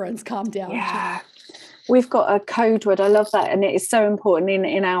everyone's calmed down. Yeah. We've got a code word. I love that. And it is so important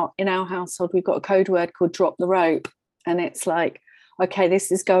in our household. We've got a code word called drop the rope. And it's like, okay, this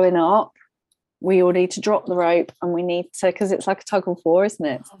is going up. we all need to drop the rope, and we need to, because it's like a tug of war, isn't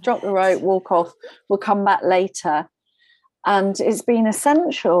it? Drop the rope, walk off, we'll come back later. And it's been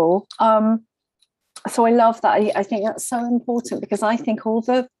essential. So I love that. I think that's so important, because I think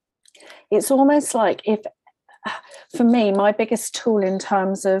it's almost like, if for me, my biggest tool in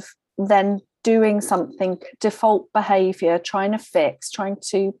terms of then doing something, default behavior, trying to fix, trying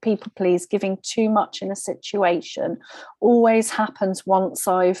to people please, giving too much in a situation, always happens once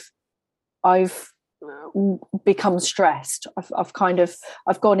I've become stressed. I've gone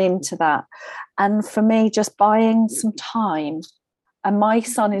into that. And for me, just buying some time, and my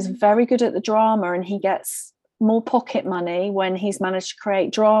son is very good at the drama, and he gets more pocket money when he's managed to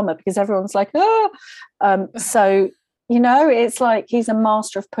create drama, because everyone's like, so it's like he's a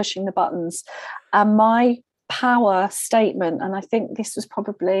master of pushing the buttons. And my power statement, and I think this was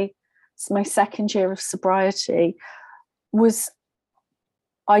probably my second year of sobriety, was,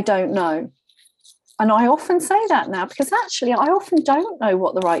 I don't know. And I often say that now, because actually I often don't know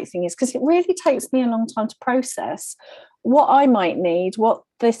what the right thing is, because it really takes me a long time to process what I might need, what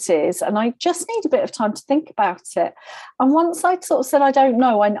this is, and I just need a bit of time to think about it. And once I sort of said, I don't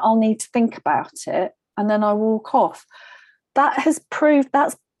know, I'll need to think about it, and then I walk off. That has proved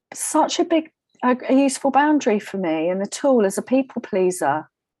that's such a useful boundary for me, and a tool as a people pleaser.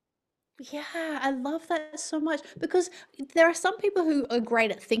 Yeah, I love that so much, because there are some people who are great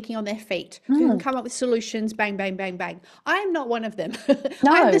at thinking on their feet, who can come up with solutions, bang, bang, bang, bang. I am not one of them.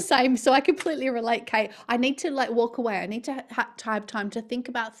 I'm the same. So I completely relate, Kate. I need to walk away. I need to have time to think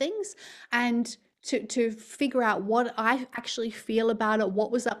about things, and to figure out what I actually feel about it,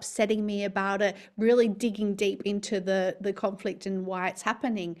 what was upsetting me about it, really digging deep into the conflict and why it's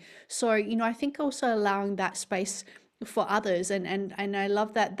happening. So, I think also allowing that space for others, and I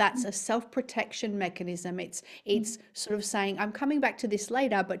love that that's a self-protection mechanism. It's sort of saying, I'm coming back to this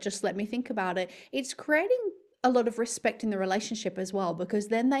later, but just let me think about it. It's creating a lot of respect in the relationship as well, because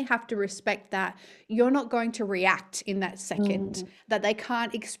then they have to respect that you're not going to react in that second, that they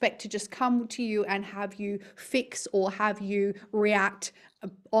can't expect to just come to you and have you fix or have you react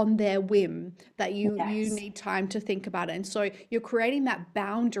on their whim, that you need time to think about it. And so you're creating that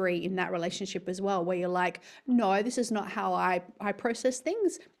boundary in that relationship as well, where you're like, no, this is not how I process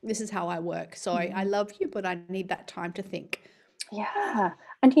things. This is how I work. So I love you, but I need that time to think. Yeah.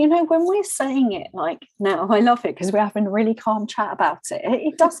 And when we're saying it like now, I love it, because we're having a really calm chat about it.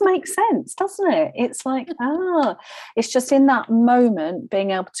 It does make sense, doesn't it? It's like, it's just in that moment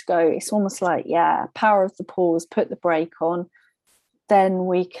being able to go, it's almost like, power of the pause, put the brake on. Then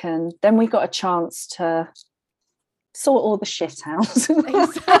we got a chance to sort all the shit out.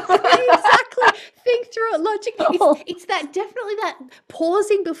 Exactly. Think through it logically. It's that, definitely that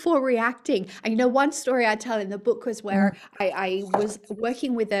pausing before reacting. And one story I tell in the book was where I was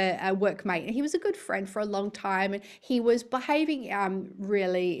working with a workmate, and he was a good friend for a long time, and he was behaving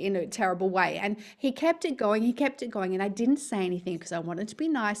really in a terrible way, and he kept it going, and I didn't say anything, because I wanted to be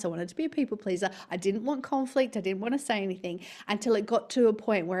nice, I wanted to be a people pleaser, I didn't want conflict, I didn't want to say anything, until it got to a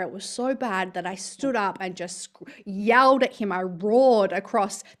point where it was so bad that I stood up and just yelled at him. I roared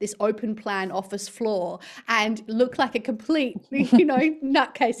across this open plan office floor and looked like a complete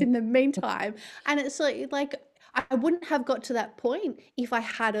nutcase in the meantime. And it's like I wouldn't have got to that point if I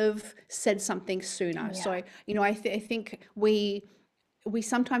had have said something sooner. So I think we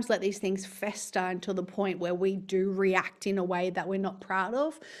sometimes let these things fester until the point where we do react in a way that we're not proud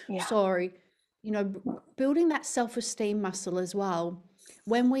of. So building that self-esteem muscle as well,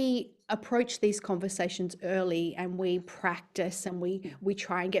 when we approach these conversations early and we practice and we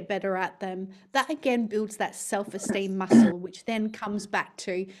try and get better at them, that again builds that self-esteem muscle, which then comes back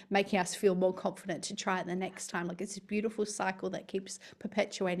to making us feel more confident to try it the next time. Like, it's a beautiful cycle that keeps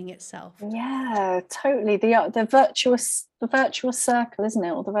perpetuating itself. Yeah, totally. The virtuous circle, isn't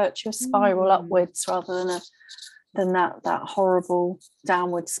it? Or the virtuous spiral upwards, rather than that horrible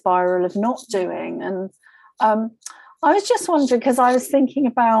downward spiral of not doing. And I was just wondering, because I was thinking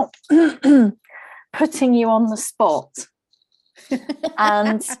about putting you on the spot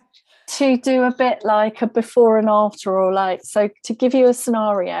and to do a bit like a before and after, or so to give you a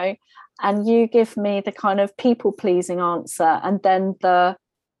scenario and you give me the kind of people pleasing answer, and then the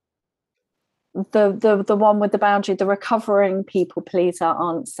one with the boundary, the recovering people pleaser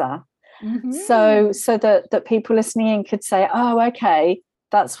answer. So that people listening in could say, oh, okay,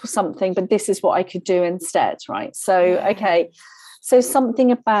 that's something, but this is what I could do instead, right? So, okay, so something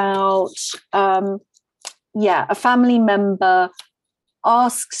about, a family member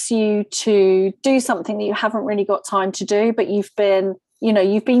asks you to do something that you haven't really got time to do, but you've been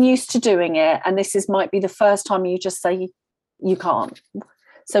used to doing it, and this might be the first time you just say you can't.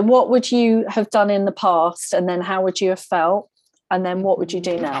 So what would you have done in the past, and then how would you have felt, and then what would you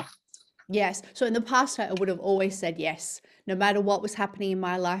do now? Yes. So in the past, I would have always said yes, no matter what was happening in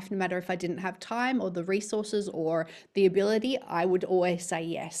my life, no matter if I didn't have time or the resources or the ability, I would always say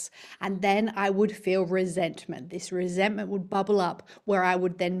yes. And then I would feel resentment. This resentment would bubble up where I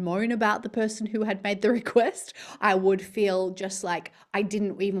would then moan about the person who had made the request. I would feel just like I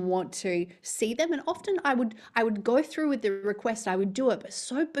didn't even want to see them. And often I would go through with the request, I would do it, but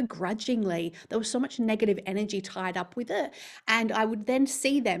so begrudgingly. There was so much negative energy tied up with it. And I would then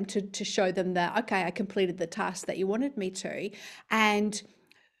see them to show them that, okay, I completed the task that you wanted me to, and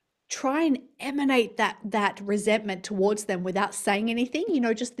try and emanate that resentment towards them without saying anything,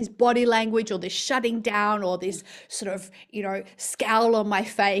 just this body language or this shutting down or this sort of, scowl on my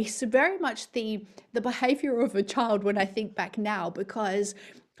face. Very much the behavior of a child when I think back now, because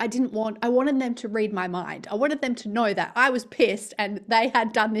I wanted them to read my mind. I wanted them to know that I was pissed and they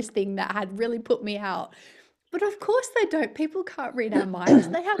had done this thing that had really put me out. But of course they don't. People can't read our minds.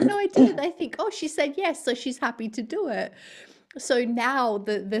 They have no idea. They think, oh, she said yes, so she's happy to do it. So now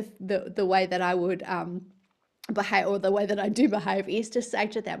the way that I would behave, or the way that I do behave, is to say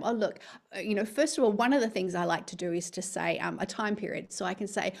to them, oh, look, first of all, one of the things I like to do is to say a time period. So I can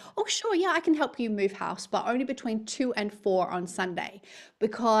say, oh, sure, yeah, I can help you move house, but only between 2 and 4 on Sunday,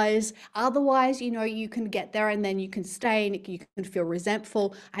 because otherwise, you can get there and then you can stay and you can feel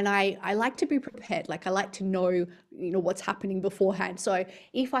resentful. And I like to be prepared. Like, I like to know, what's happening beforehand. So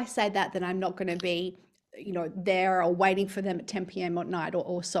if I say that, then I'm not going to be there or waiting for them at 10 p.m. at night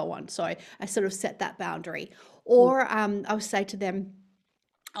or so on. So I sort of set that boundary. Or I'll say to them,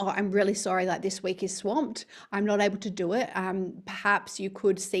 oh, I'm really sorry, like this week is swamped. I'm not able to do it. Perhaps you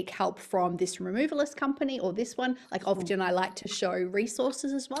could seek help from this removalist company or this one. Like, often I like to show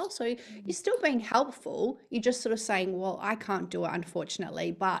resources as well. So you're still being helpful. You're just sort of saying, well, I can't do it,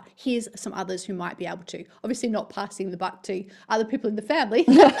 unfortunately, but here's some others who might be able to. Obviously not passing the buck to other people in the family,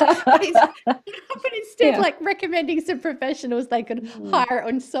 but instead like recommending some professionals they could hire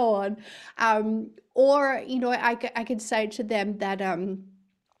and so on. Or, I could say to them that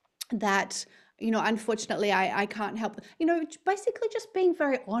unfortunately I can't help, basically just being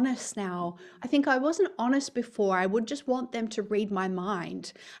very honest now. I think I wasn't honest before. I would just want them to read my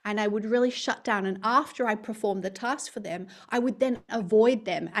mind, and I would really shut down. And after I performed the task for them, I would then avoid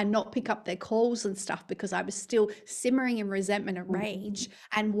them and not pick up their calls and stuff, because I was still simmering in resentment and rage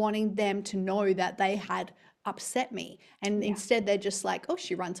and wanting them to know that they had upset me. And instead they're just like, oh,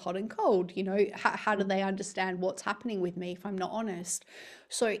 she runs hot and cold. How do they understand what's happening with me if I'm not honest?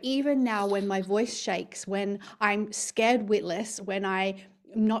 So even now, when my voice shakes, when I'm scared witless, when I'm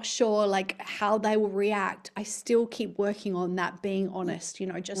not sure like how they will react, I still keep working on that, being honest,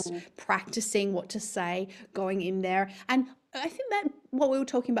 just practicing what to say, going in there. And I think that what we were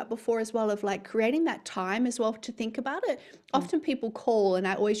talking about before as well, of like creating that time as well to think about it. Often people call, and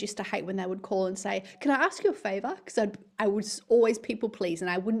I always used to hate when they would call and say, can I ask you a favor? Because I was always people please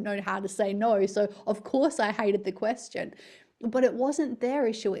and I wouldn't know how to say no. So of course I hated the question. But it wasn't their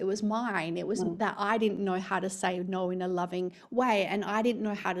issue, it was mine. It was that I didn't know how to say no in a loving way. And I didn't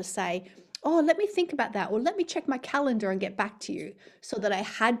know how to say, oh, let me think about that, or let me check my calendar and get back to you, so that I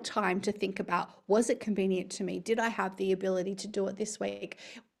had time to think about, was it convenient to me? Did I have the ability to do it this week?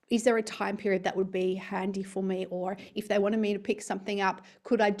 Is there a time period that would be handy for me? Or if they wanted me to pick something up,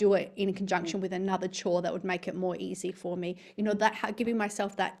 could I do it in conjunction with another chore that would make it more easy for me? That giving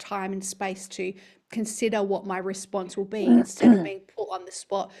myself that time and space to consider what my response will be, instead of being put on the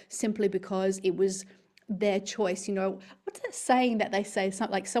spot simply because it was their choice. What's that saying that they say,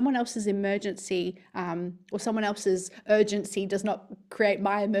 something like someone else's emergency or someone else's urgency does not create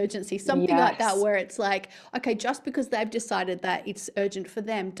my emergency, something like that, where it's like, okay, just because they've decided that it's urgent for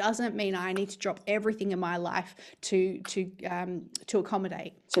them doesn't mean I need to drop everything in my life to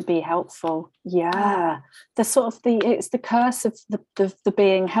accommodate, to be helpful. It's the curse of the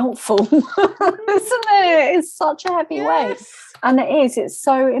being helpful, isn't it? It's such a heavy weight. And it's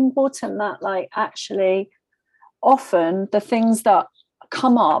so important that, like, actually often the things that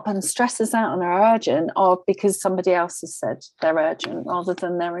come up and stress us out and are urgent are because somebody else has said they're urgent rather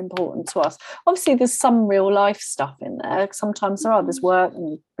than they're important to us. Obviously there's some real life stuff in there, sometimes there are, there's work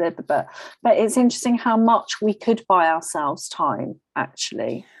and blah, blah, blah. But it's interesting how much we could buy ourselves time,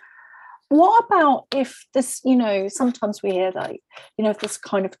 actually. What about if this, sometimes we hear like, if this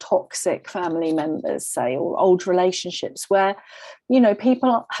kind of toxic family members, say, or old relationships where,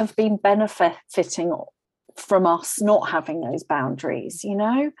 people have been benefiting from us not having those boundaries,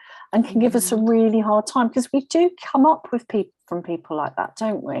 and can give us a really hard time, because we do come up with people like that,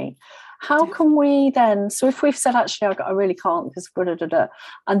 don't we? how can we then, so if we've said actually I really can't because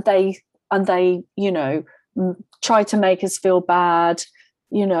and they try to make us feel bad,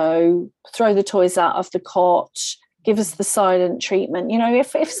 throw the toys out of the cot, give us the silent treatment,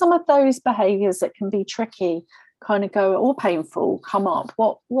 if some of those behaviors that can be tricky kind of go, or painful, come up,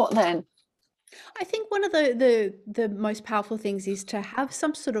 what then? I think one of the most powerful things is to have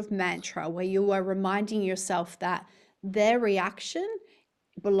some sort of mantra where you are reminding yourself that their reaction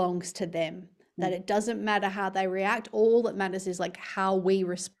belongs to them, that it doesn't matter how they react. All that matters is like how we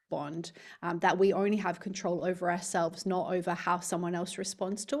respond, that we only have control over ourselves, not over how someone else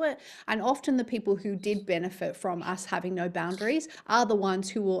responds to it. And often the people who did benefit from us having no boundaries are the ones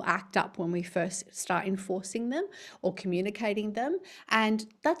who will act up when we first start enforcing them or communicating them. And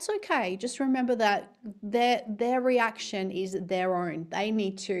that's okay. Just remember that their reaction is their own. They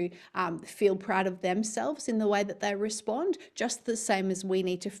need to feel proud of themselves in the way that they respond, just the same as we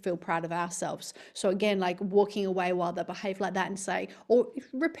need to feel proud of ourselves. So again, like walking away while they behave like that and say, or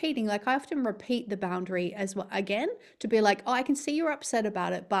repeating, like I often repeat the boundary as well again, to be like, oh, I can see you're upset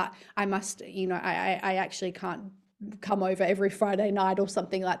about it, but I must, I actually can't come over every Friday night or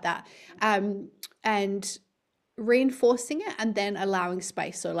something like that. And reinforcing it and then allowing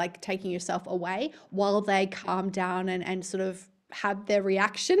space. So like taking yourself away while they calm down and sort of have their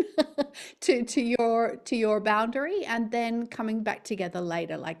reaction to your boundary, and then coming back together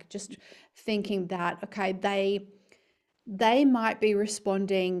later, like just thinking that, okay, they might be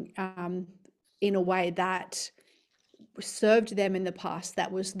responding in a way that served them in the past,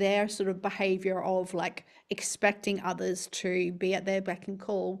 that was their sort of behavior of like expecting others to be at their beck and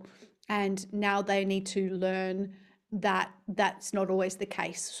call, and now they need to learn that that's not always the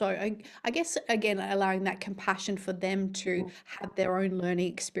case. So I guess again, allowing that compassion for them to have their own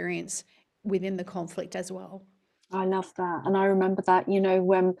learning experience within the conflict as well. I love that. And I remember that,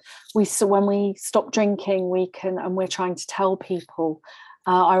 when we stop drinking, we're trying to tell people.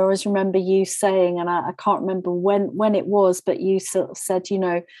 I always remember you saying, and I can't remember when it was, but you sort of said,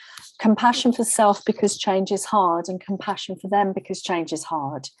 compassion for self because change is hard, and compassion for them because change is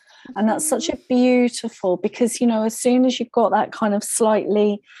hard. And that's such a beautiful, because, as soon as you've got that kind of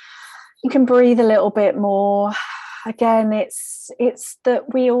slightly, you can breathe a little bit more. Again, it's that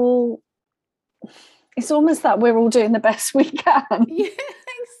it's almost that we're all doing the best we can. Yeah,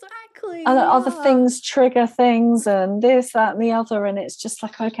 exactly. And other things trigger things and this, that, and the other. And it's just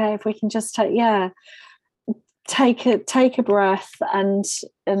like, okay, if we can just take a breath and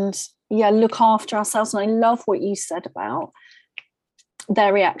look after ourselves. And I love what you said about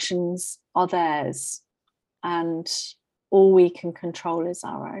their reactions are theirs, and all we can control is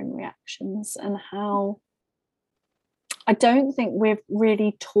our own reactions. And how I don't think we've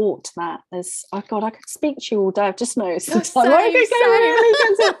really taught that as, oh God, I could speak to you all day. I've just noticed the time.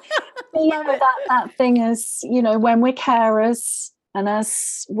 That thing is, when we're carers and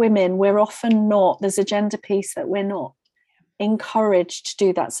as women, we're often not, there's a gender piece that we're not encouraged to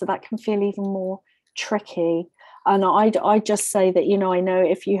do that. So that can feel even more tricky. And I just say that, I know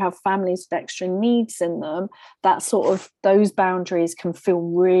if you have families with extra needs in them, that sort of, those boundaries can feel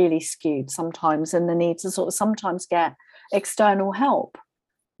really skewed sometimes, and the need to sort of sometimes get external help,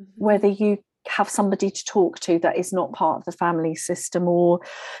 whether you have somebody to talk to that is not part of the family system, or,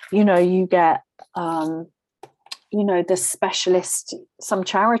 you get, the specialist, some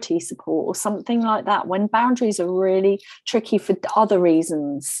charity support or something like that, when boundaries are really tricky for other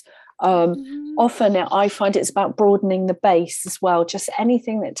reasons. Often I find it's about broadening the base as well, just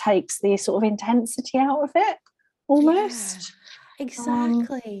anything that takes the sort of intensity out of it almost. Yeah,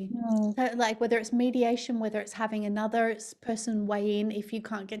 exactly. So like whether it's mediation, whether it's having another person weigh in if you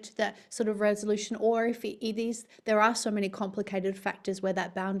can't get to that sort of resolution, or if it is, there are so many complicated factors where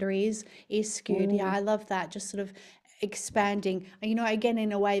that boundary is skewed. Yeah, I love that. Just sort of expanding, again,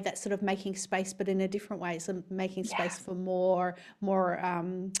 in a way that's sort of making space, but in a different way. So making space for more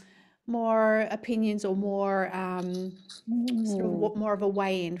opinions, or more sort of more of a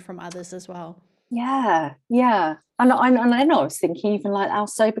weigh in from others as well. Yeah. And I know I was thinking even like our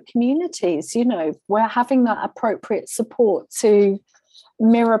sober communities, we're having that appropriate support to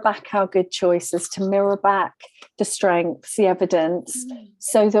mirror back our good choices, to mirror back the strengths, the evidence,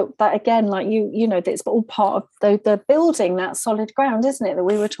 so that again, like that's all part of the building that solid ground, isn't it, that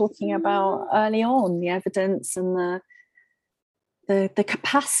we were talking about early on, the evidence and the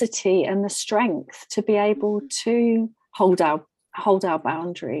capacity and the strength to be able to hold our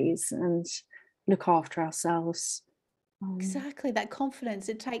boundaries and look after ourselves. Exactly, that confidence.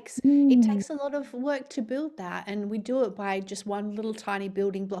 It takes a lot of work to build that, and we do it by just one little tiny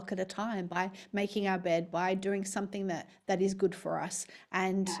building block at a time, by making our bed, by doing something that is good for us.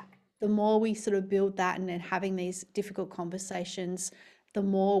 And the more we sort of build that and then having these difficult conversations, the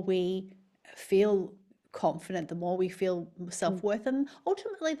more we feel confident, the more we feel self-worth, and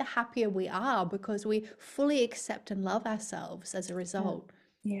ultimately the happier we are because we fully accept and love ourselves as a result.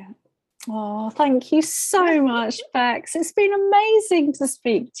 Yeah. Oh, thank you so much, Bex. It's been amazing to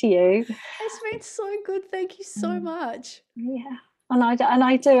speak to you. It's been so good. Thank you so much. Yeah. And I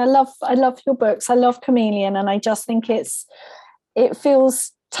do. I love your books. I love Chameleon, and I just think it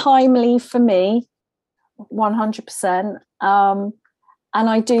feels timely for me, 100%. And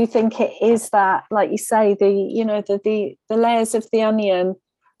I do think it is that, like you say, the layers of the onion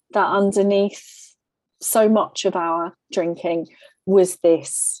that underneath so much of our drinking was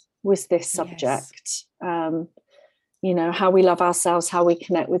this subject. Yes. How we love ourselves, how we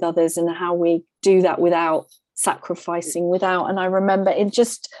connect with others, and how we do that without sacrificing, and I remember,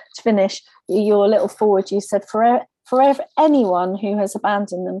 just to finish your little forward, you said, for anyone who has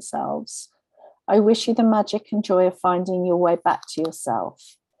abandoned themselves, I wish you the magic and joy of finding your way back to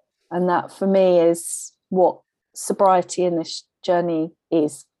yourself. And that for me is what sobriety in this journey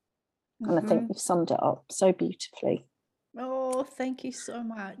is. And I think you've summed it up so beautifully. Oh, thank you so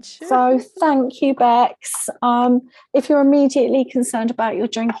much. So thank you, Bex. If you're immediately concerned about your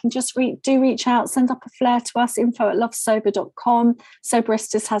drinking, just reach out, send up a flare to us, info@lovesober.com.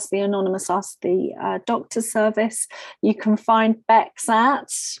 Soberistas has the anonymous Ask the Doctor service. You can find Bex at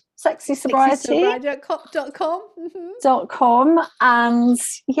sexysobriety.com. And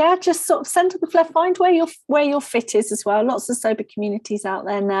just sort of send up a flare, find where your fit is as well. Lots of sober communities out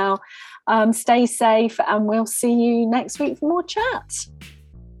there now. Stay safe, and we'll see you next week for more chat.